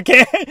 You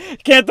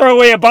can't throw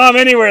away a bomb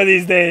anywhere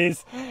these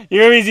days.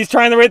 He's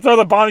trying to throw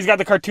the bomb. He's got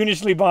the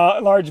cartoonishly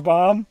large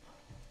bomb,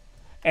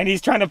 and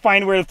he's trying to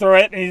find where to throw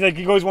it. And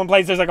he goes one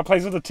place. There's like a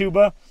place with a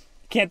tuba.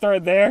 Can't throw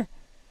it there.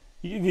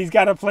 He's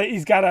got a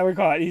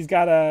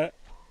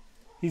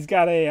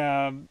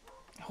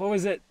what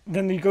was it?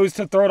 Then he goes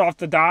to throw it off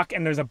the dock,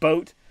 and there's a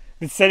boat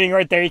that's sitting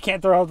right there. He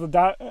can't throw it off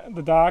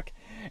the dock,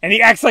 and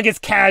he acts like it's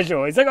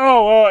casual. He's like,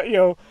 oh,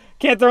 well,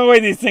 can't throw away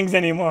these things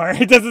anymore.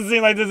 It doesn't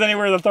seem like there's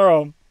anywhere to throw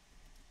them.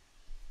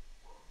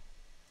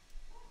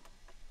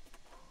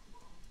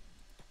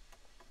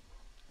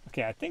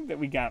 Okay, I think that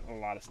we got a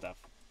lot of stuff.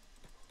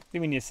 I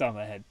think we need to sell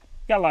them ahead.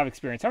 Got a lot of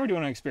experience. How are we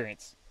doing on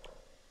experience?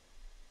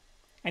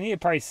 I need to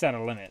probably set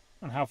a limit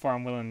on how far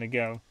I'm willing to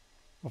go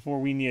before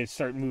we need to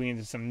start moving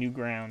into some new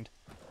ground.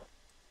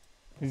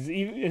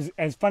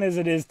 As fun as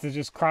it is to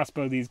just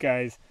crossbow these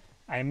guys,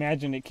 I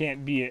imagine it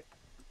can't be a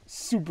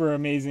super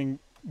amazing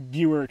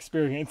viewer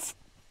experience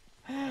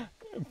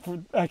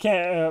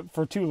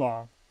for too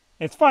long.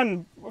 It's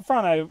fun,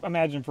 I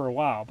imagine, for a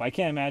while, but I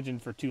can't imagine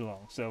for too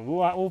long. So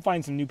we'll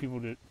find some new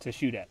people to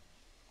shoot at.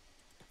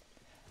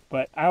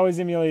 But I always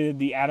emulated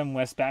the Adam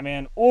West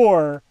Batman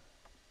or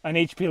an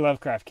H.P.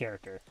 Lovecraft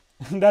character.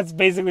 That's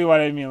basically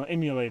what I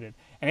emulated.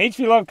 An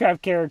H.P.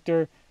 Lovecraft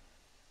character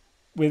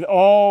with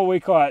all, we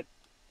call it,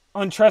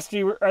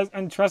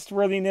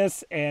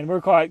 untrustworthiness, and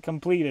we'll call it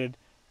completed,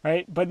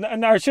 right? But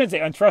no, I shouldn't say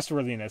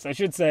untrustworthiness. I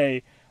should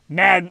say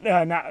not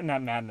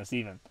madness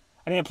even.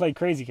 I didn't play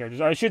crazy characters.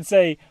 Or I should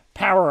say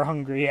power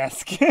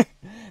hungry-esque.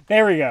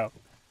 There we go.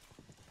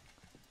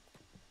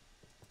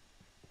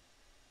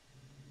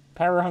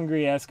 Power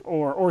hungry-esque,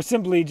 or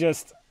simply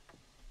just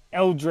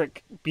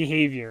eldritch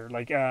behavior,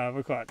 like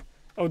we call it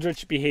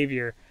eldritch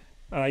behavior,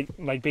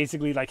 like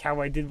basically like how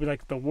I did with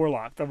like the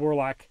warlock. The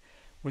warlock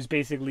was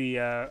basically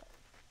I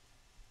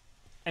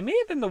may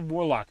have been the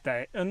warlock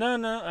that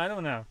no, I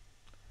don't know.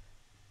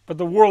 But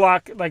the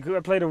warlock, like I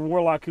played a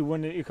warlock who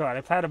wouldn't you call it.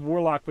 I played a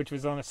warlock which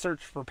was on a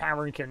search for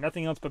power and care,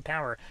 nothing else but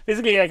power.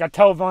 Basically like a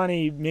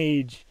Telvanni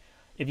mage,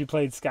 if you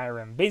played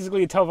Skyrim.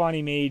 Basically a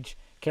Telvanni mage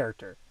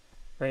character,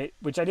 right?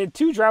 Which I did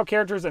 2 drow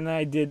characters and then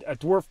I did a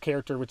dwarf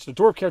character, which the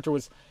dwarf character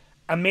was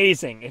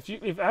amazing.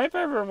 If I've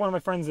ever one of my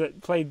friends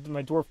that played with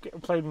my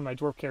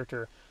dwarf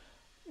character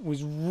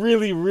was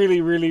really,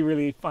 really, really,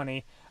 really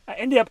funny. I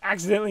ended up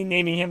accidentally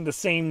naming him the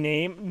same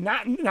name,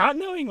 not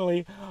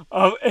knowingly,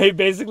 of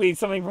basically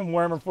something from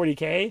Warhammer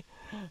 40k.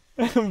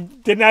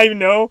 Did not even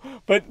know,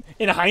 but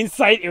in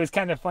hindsight, it was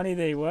kind of funny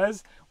that he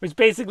was. Which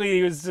basically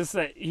he was just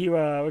that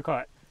we call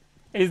it.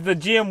 Is the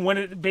GM when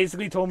it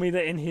basically told me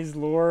that in his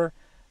lore,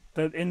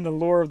 in the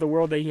lore of the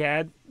world that he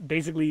had,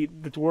 basically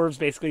the dwarves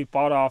basically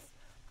fought off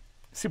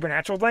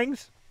supernatural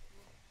things.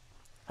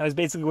 That was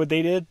basically what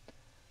they did.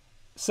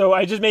 So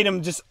I just made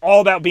them just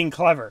all about being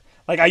clever.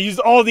 Like I used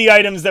all the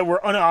items that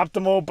were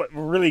unoptimal but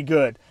were really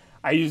good.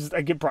 I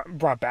get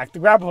brought back the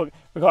grapple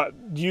hook.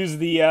 Use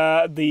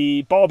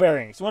the ball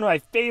bearings. One of my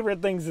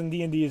favorite things in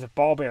D&D is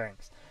ball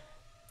bearings,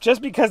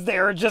 just because they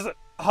are just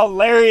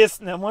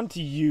hilarious. Number one,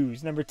 to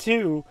use. Number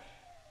two,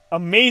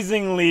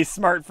 amazingly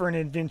smart for an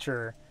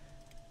adventurer,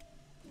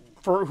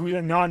 for who's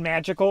a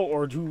non-magical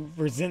or who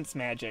resents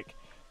magic,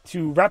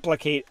 to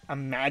replicate a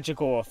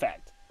magical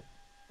effect.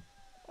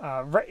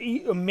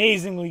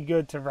 Amazingly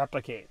good to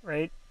replicate,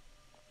 right?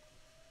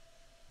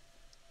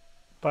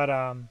 But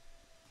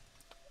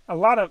a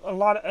lot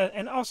of,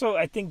 and also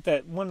I think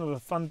that one of the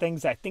fun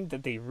things I think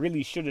that they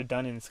really should have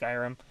done in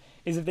Skyrim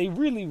is if they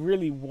really,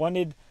 really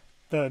wanted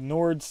the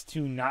Nords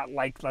to not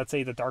like, let's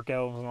say, the Dark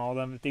Elves and all of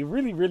them, if they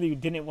really, really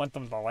didn't want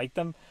them to like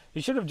them,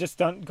 they should have just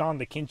gone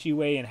the Kenshi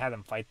way and had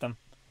them fight them.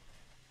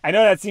 I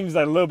know that seems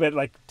a little bit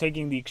like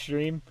taking the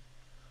extreme,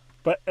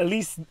 but at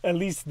least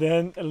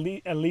then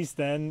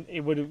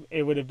it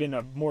would have been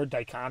a more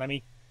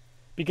dichotomy,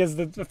 because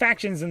the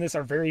factions in this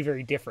are very,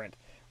 very different.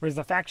 Whereas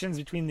the factions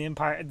between the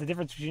Empire,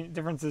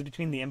 differences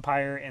between the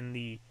Empire and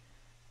the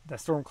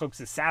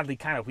Stormcloaks is sadly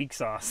kind of weak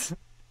sauce.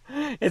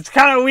 It's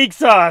kind of weak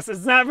sauce.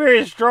 It's not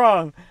very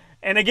strong.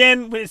 And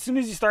again, as soon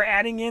as you start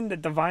adding in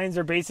that divines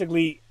are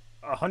basically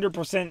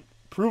 100%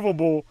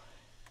 provable,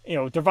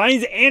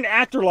 divines and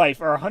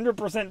afterlife are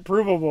 100%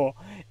 provable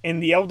in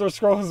the Elder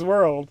Scrolls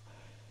world,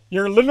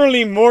 you're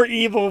literally more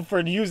evil for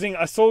using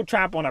a soul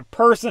trap on a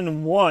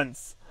person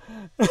once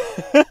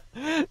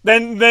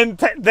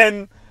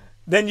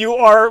than you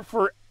are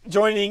for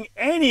joining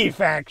any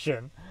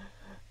faction.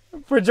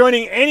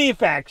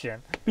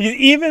 Because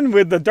even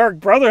with the Dark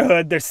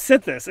Brotherhood, there's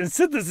Sithis, and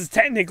Sithis is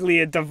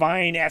technically a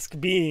divine-esque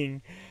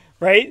being,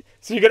 right?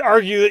 So you could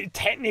argue that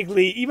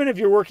technically, even if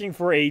you're working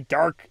for a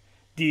dark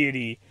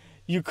deity,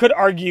 you could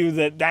argue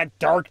that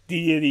dark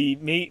deity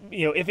may,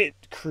 if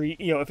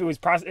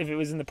it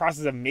was in the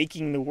process of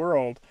making the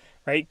world,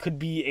 right, could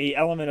be a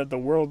element of the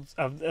world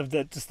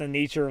just the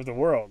nature of the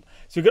world.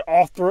 So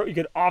you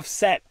could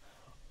offset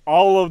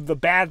all of the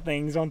bad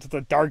things onto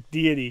the dark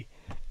deity,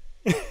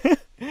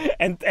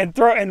 and then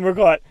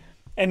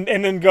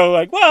go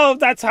like, well,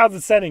 that's how the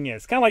setting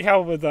is. Kind of like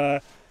how with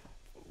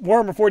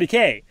Warhammer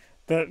 40k,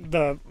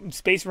 the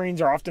Space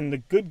Marines are often the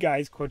good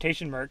guys,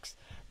 quotation marks,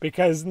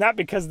 not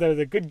because they're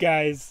the good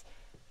guys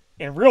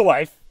in real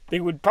life. They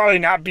would probably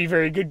not be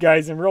very good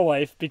guys in real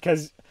life,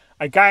 because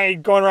a guy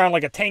going around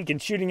like a tank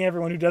and shooting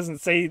everyone who doesn't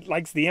say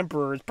likes the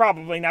Emperor is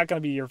probably not going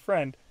to be your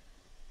friend.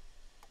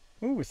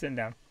 Ooh, we're sitting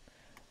down.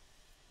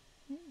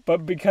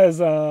 But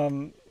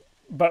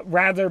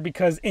rather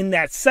because in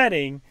that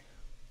setting,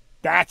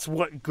 that's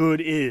what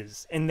good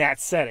is in that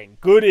setting.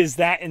 Good is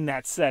that in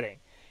that setting.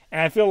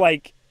 And I feel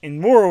like in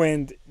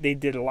Morrowind, they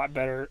did a lot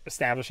better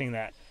establishing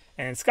that.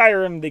 And in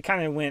Skyrim, they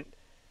kind of went,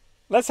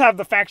 let's have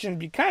the factions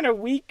be kind of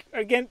weak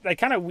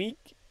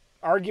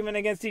argument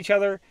against each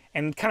other,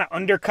 and kind of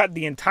undercut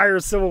the entire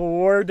Civil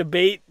War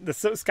debate, the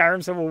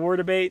Skyrim Civil War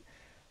debate,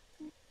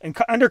 and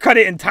undercut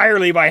it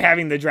entirely by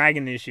having the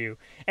dragon issue,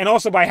 and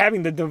also by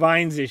having the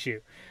divines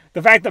issue.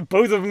 The fact that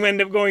both of them end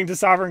up going to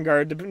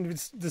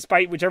Sovngarde,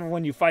 despite whichever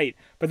one you fight,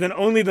 but then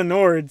only the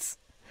Nords,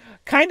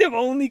 kind of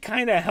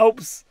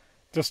helps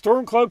the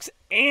Stormcloaks,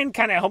 and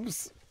kind of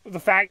helps the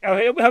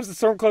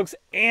Stormcloaks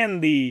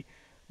and the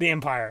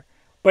Empire.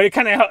 But it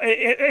kind of,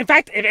 in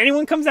fact, if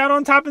anyone comes out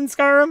on top in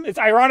Skyrim, it's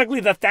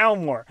ironically the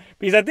Thalmor,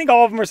 because I think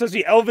all of them are supposed to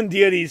be elven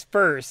deities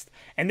first,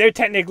 and they're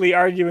technically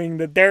arguing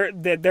that they're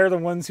the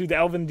ones who the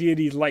elven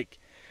deities like.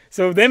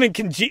 So them and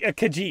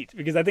Khajiit,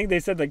 because I think they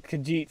said like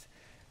Khajiit,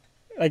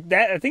 like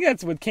that. I think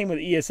that's what came with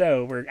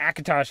ESO, where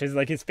Akatosh is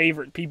like his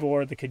favorite people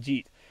are the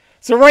Khajiit.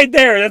 So right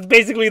there, that's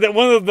basically that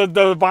one of the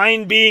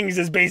divine beings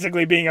is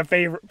basically being a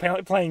favorite,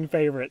 playing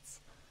favorites.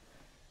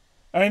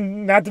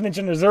 And not to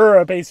mention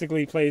Azura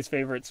basically plays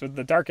favorites with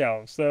the Dark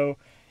Elves. So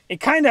it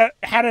kind of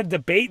had a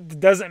debate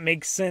that doesn't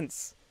make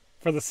sense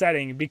for the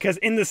setting, because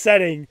in the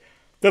setting,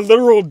 the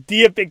literal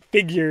deific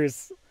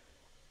figures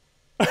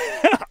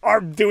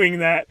are doing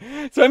that.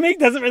 So it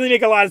doesn't really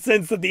make a lot of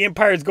sense that the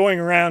Empire is going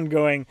around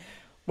going,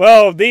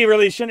 well, they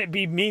really shouldn't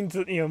be mean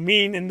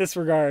in this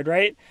regard,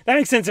 right? That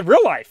makes sense in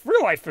real life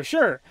for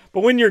sure.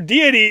 But when your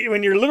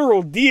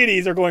literal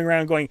deities are going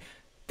around going,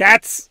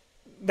 that's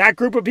that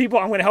group of people,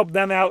 I'm going to help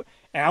them out,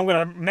 and I'm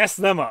going to mess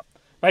them up.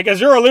 Like,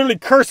 Azura literally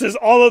curses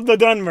all of the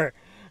Dunmer.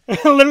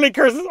 Literally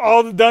curses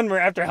all the Dunmer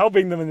after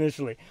helping them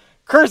initially.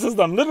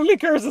 Literally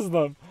curses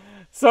them.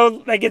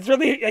 So, like, it's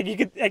really, like, you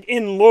could, like,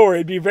 in lore,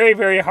 it'd be very,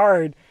 very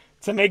hard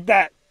to make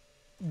that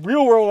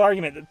real-world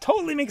argument that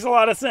totally makes a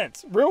lot of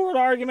sense. Real-world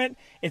argument,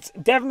 it's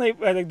definitely,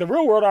 like, the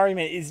real-world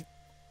argument is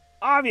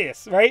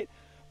obvious, right?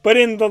 But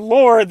in the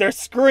lore, they're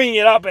screwing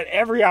it up at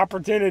every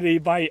opportunity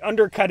by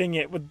undercutting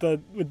it with the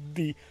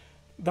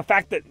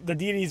fact that the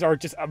deities are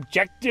just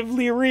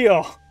objectively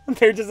real.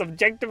 They're just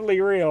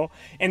objectively real,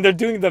 and they're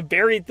doing the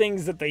very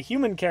things that the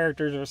human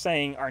characters are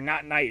saying are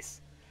not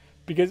nice.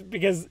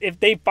 Because if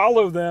they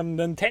follow them,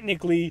 then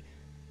technically,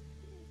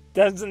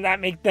 doesn't that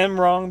make them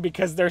wrong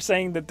because they're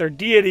saying that their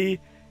deity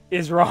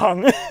is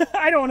wrong?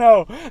 I don't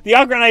know. The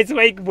Arcanites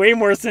make way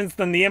more sense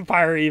than the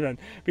Empire even,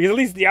 because at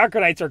least the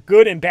Arcanites are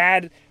good and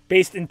bad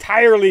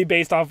entirely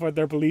based off what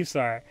their beliefs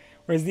are,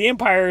 whereas the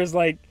Empire is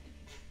like,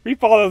 we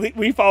follow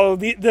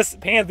this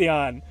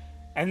pantheon,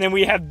 and then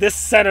we have this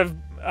set of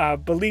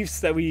beliefs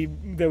that we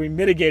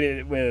mitigate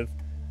it with,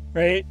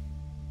 right?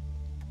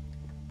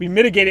 We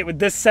mitigate it with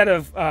this set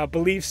of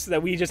beliefs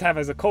that we just have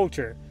as a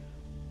culture.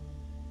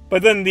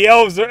 But then the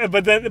elves are,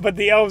 but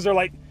the elves are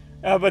like,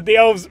 but the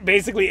elves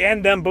basically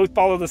and them both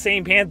follow the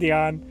same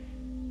pantheon,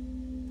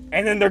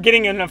 and then they're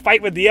getting in a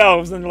fight with the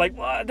elves, and they're like,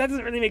 well, that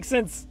doesn't really make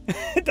sense.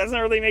 It doesn't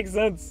really make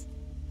sense.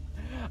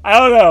 I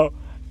don't know.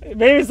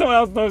 Maybe someone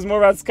else knows more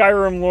about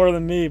Skyrim lore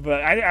than me,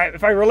 but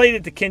if I relate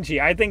it to Kenshi,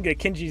 I think that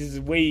Kenshi's is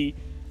way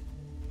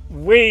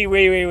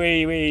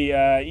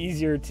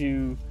easier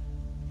to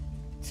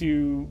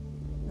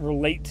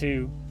relate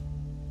to,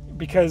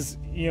 because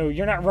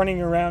you're not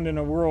running around in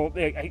a world,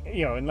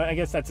 and I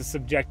guess that's a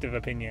subjective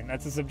opinion.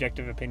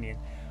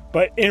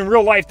 But in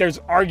real life, there's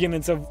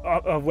arguments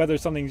of whether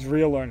something's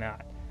real or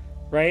not,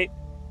 right?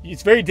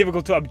 It's very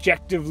difficult to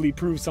objectively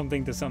prove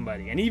something to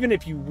somebody, and even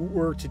if you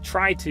were to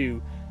try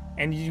to,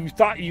 and you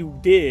thought you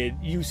did,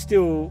 you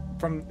still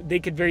they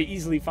could very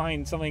easily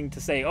find something to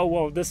say, oh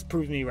well, this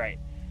proves me right?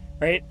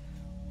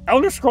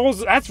 Elder Scrolls,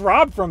 that's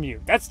robbed from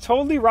you. That's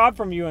totally robbed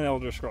from you in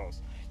Elder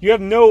Scrolls. You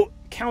have no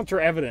counter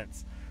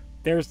evidence.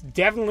 There's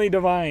definitely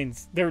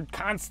divines. They're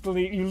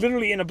constantly, you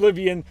literally in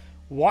Oblivion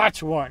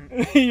watch one.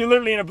 You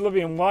literally in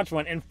Oblivion watch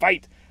one and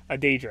fight a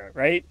Daedra,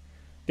 right?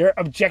 They're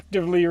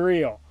objectively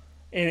real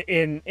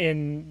in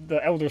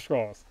the Elder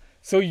Scrolls.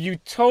 So you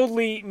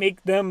totally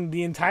make them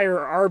the entire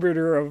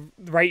arbiter of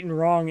right and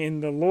wrong in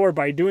the lore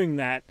by doing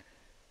that.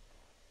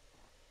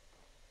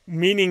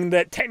 Meaning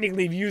that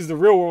technically if you use the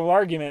real world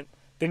argument,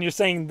 then you're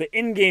saying the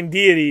in-game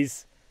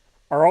deities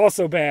are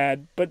also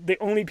bad, but the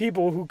only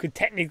people who could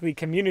technically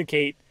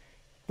communicate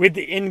with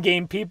the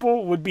in-game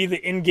people would be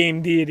the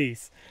in-game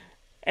deities.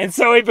 And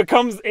so it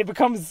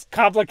becomes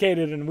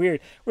complicated and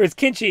weird. Whereas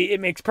Kenshi, it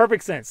makes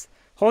perfect sense.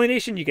 Holy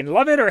Nation, you can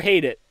love it or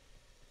hate it,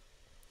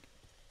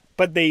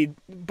 but they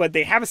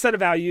have a set of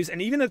values,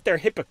 and even if they're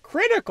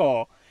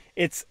hypocritical,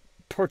 it's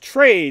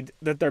portrayed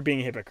that they're being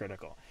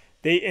hypocritical.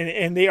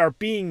 They are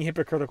being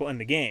hypocritical in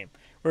the game.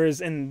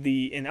 Whereas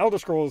in Elder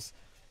Scrolls,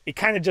 it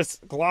kind of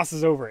just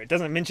glosses over. It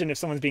doesn't mention if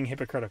someone's being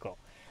hypocritical.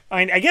 I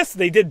mean, I guess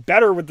they did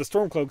better with the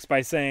Stormcloaks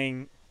by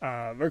saying,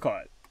 by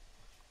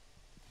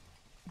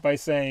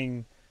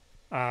saying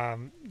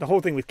the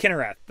whole thing with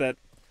Kinnerath, that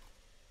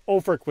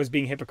Ulfric was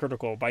being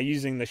hypocritical by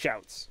using the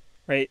shouts,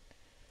 right?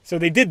 So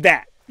they did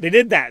that.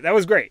 That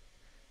was great.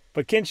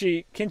 But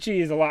Kenshi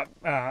is a lot,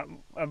 a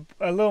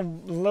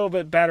little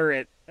bit better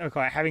at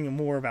having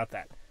more about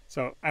that.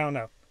 So I don't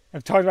know.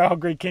 I've talked about how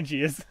great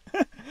Kenshi is.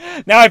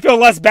 Now I feel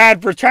less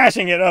bad for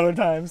trashing it other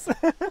times.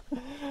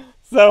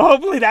 So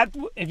hopefully that,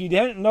 if you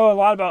didn't know a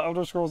lot about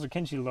Elder Scrolls or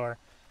Kenshi lore,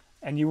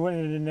 and you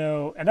wanted to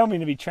know, I don't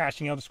mean to be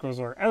trashing Elder Scrolls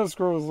lore. Elder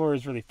Scrolls lore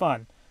is really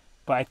fun,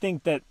 but I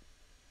think that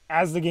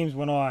as the games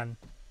went on,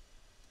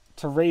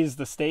 to raise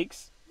the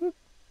stakes,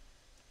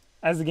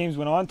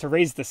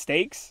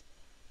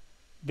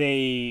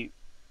 they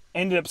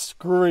ended up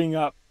screwing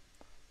up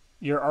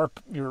your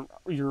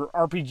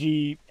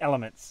RPG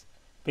elements.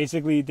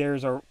 Basically,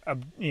 there's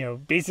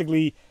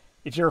basically,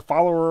 if you're a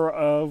follower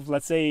of,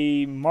 let's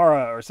say,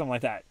 Mara or something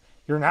like that,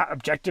 you're not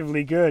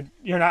objectively good.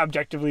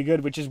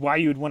 Which is why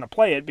you would want to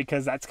play it,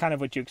 because that's kind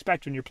of what you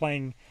expect when you're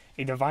playing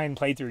a divine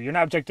playthrough. You're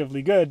not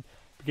objectively good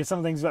because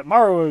some things that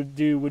Mara would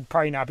do would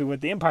probably not be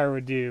what the Empire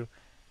would do,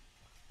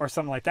 or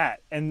something like that.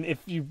 And if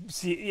you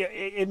see,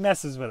 it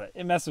messes with it.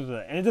 And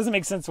it doesn't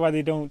make sense why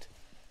they don't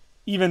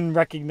even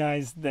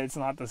recognize that it's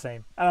not the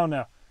same. I don't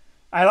know.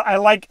 I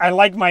like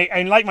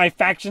my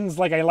factions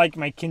like I like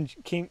my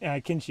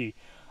Kenshi.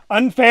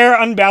 Unfair,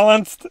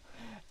 unbalanced,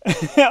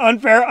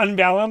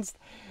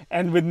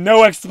 and with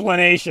no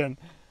explanation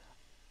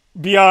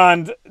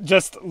beyond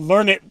just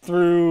learn it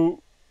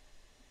through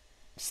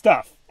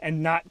stuff,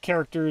 and not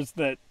characters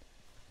that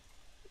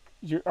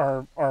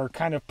are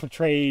kind of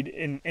portrayed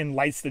in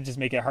lights that just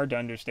make it hard to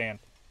understand.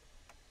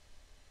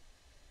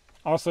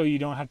 Also, you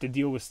don't have to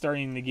deal with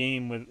starting the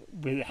game with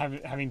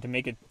having to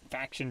make a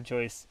faction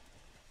choice.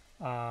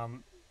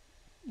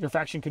 Your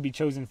faction could be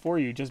chosen for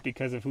you just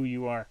because of who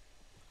you are,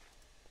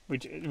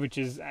 which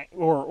is,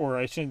 or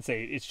I shouldn't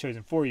say it's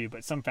chosen for you,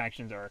 but some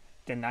factions are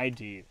denied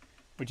to you,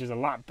 which is a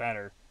lot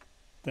better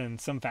than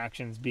some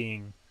factions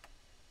being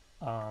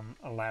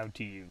allowed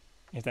to you,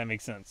 if that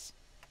makes sense.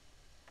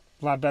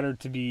 A lot better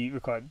to be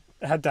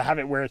had to have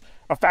it where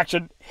a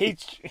faction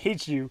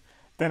hates you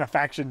than a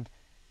faction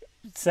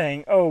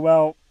saying, oh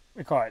well,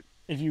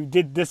 if you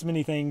did this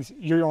many things,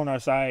 you're on our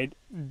side.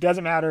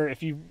 Doesn't matter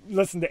if you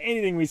listen to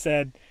anything we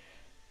said,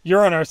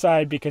 you're on our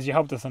side because you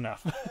helped us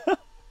enough.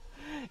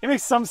 it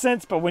makes some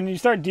sense, but when you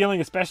start dealing,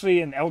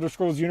 especially in Elder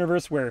Scrolls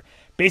universe, where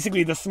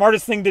basically the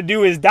smartest thing to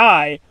do is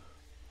die,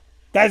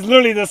 that's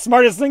literally the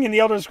smartest thing in the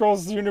Elder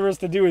Scrolls universe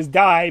to do is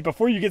die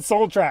before you get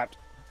soul trapped.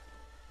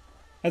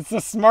 That's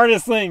the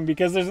smartest thing,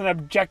 because there's an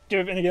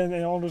objective, and again,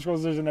 in Elder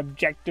Scrolls, there's an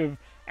objective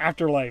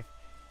afterlife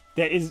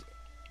that is,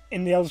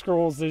 in the Elder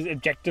Scrolls, there's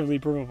objectively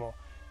provable.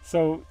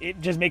 So it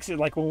just makes it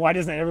like, well, why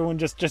doesn't everyone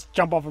just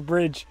jump off a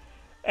bridge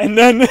and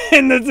then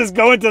just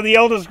go into the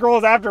Elder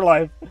Scrolls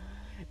afterlife?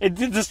 It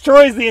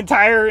destroys the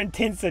entire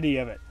intensity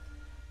of it.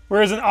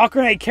 Whereas an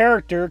Ocarina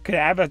character could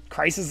have a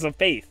crisis of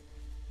faith.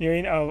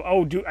 You know,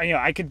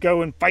 I could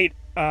go and fight,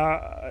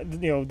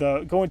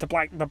 go into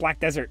the Black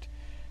Desert,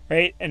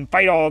 right, and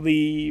fight all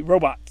the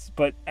robots,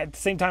 but at the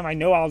same time, I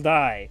know I'll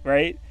die,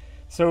 right?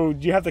 So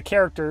you have the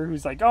character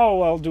who's like, oh,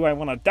 well, do I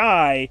want to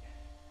die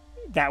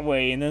that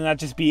way, and then that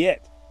just be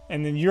it,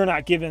 and then you're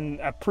not given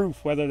a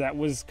proof whether that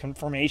was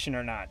confirmation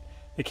or not.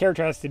 The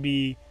character has to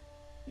be.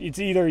 It's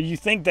either you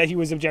think that he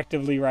was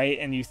objectively right,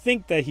 and you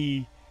think that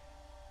he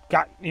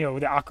got, the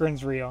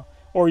Ocarin's real,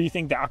 or you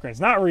think the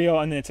Ocarin's not real,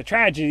 and then it's a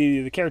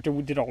tragedy. The character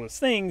did all those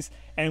things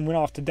and went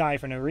off to die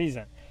for no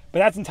reason. But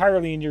that's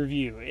entirely in your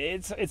view.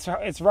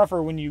 It's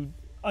rougher when you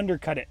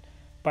undercut it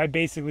by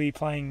basically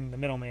playing the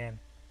middleman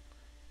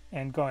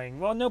and going,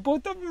 well, no,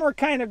 both of them are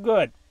kind of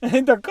good.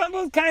 They're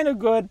both kind of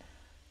good.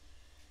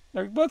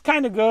 They're both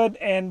kind of good,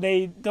 and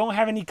they don't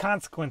have any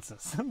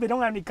consequences. They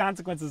don't have any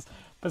consequences.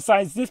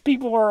 Besides, these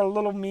people are a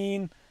little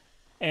mean,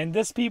 and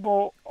these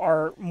people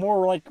are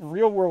more like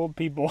real-world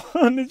people.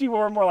 These people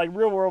are more like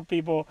real-world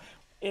people.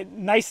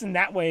 Nice in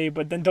that way,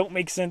 but then don't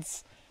make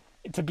sense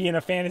to be in a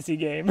fantasy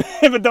game.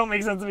 But don't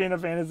make sense to be in a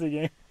fantasy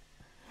game.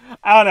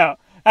 I don't know.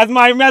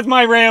 That's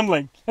my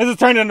rambling. This is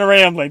turned into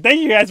rambling.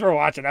 Thank you guys for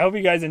watching. I hope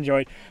you guys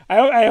enjoyed.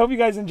 I hope you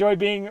guys enjoyed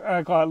being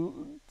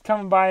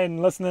coming by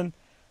and listening.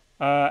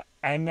 I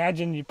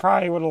imagine you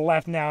probably would have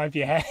left now if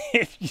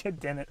you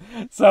didn't.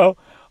 So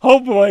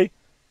hopefully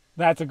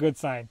that's a good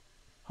sign.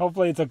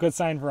 Hopefully it's a good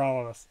sign for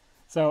all of us.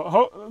 So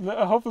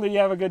hopefully you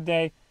have a good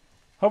day.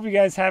 Hope you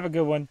guys have a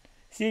good one.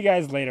 See you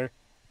guys later,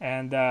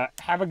 and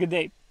have a good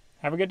day.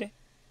 Have a good day.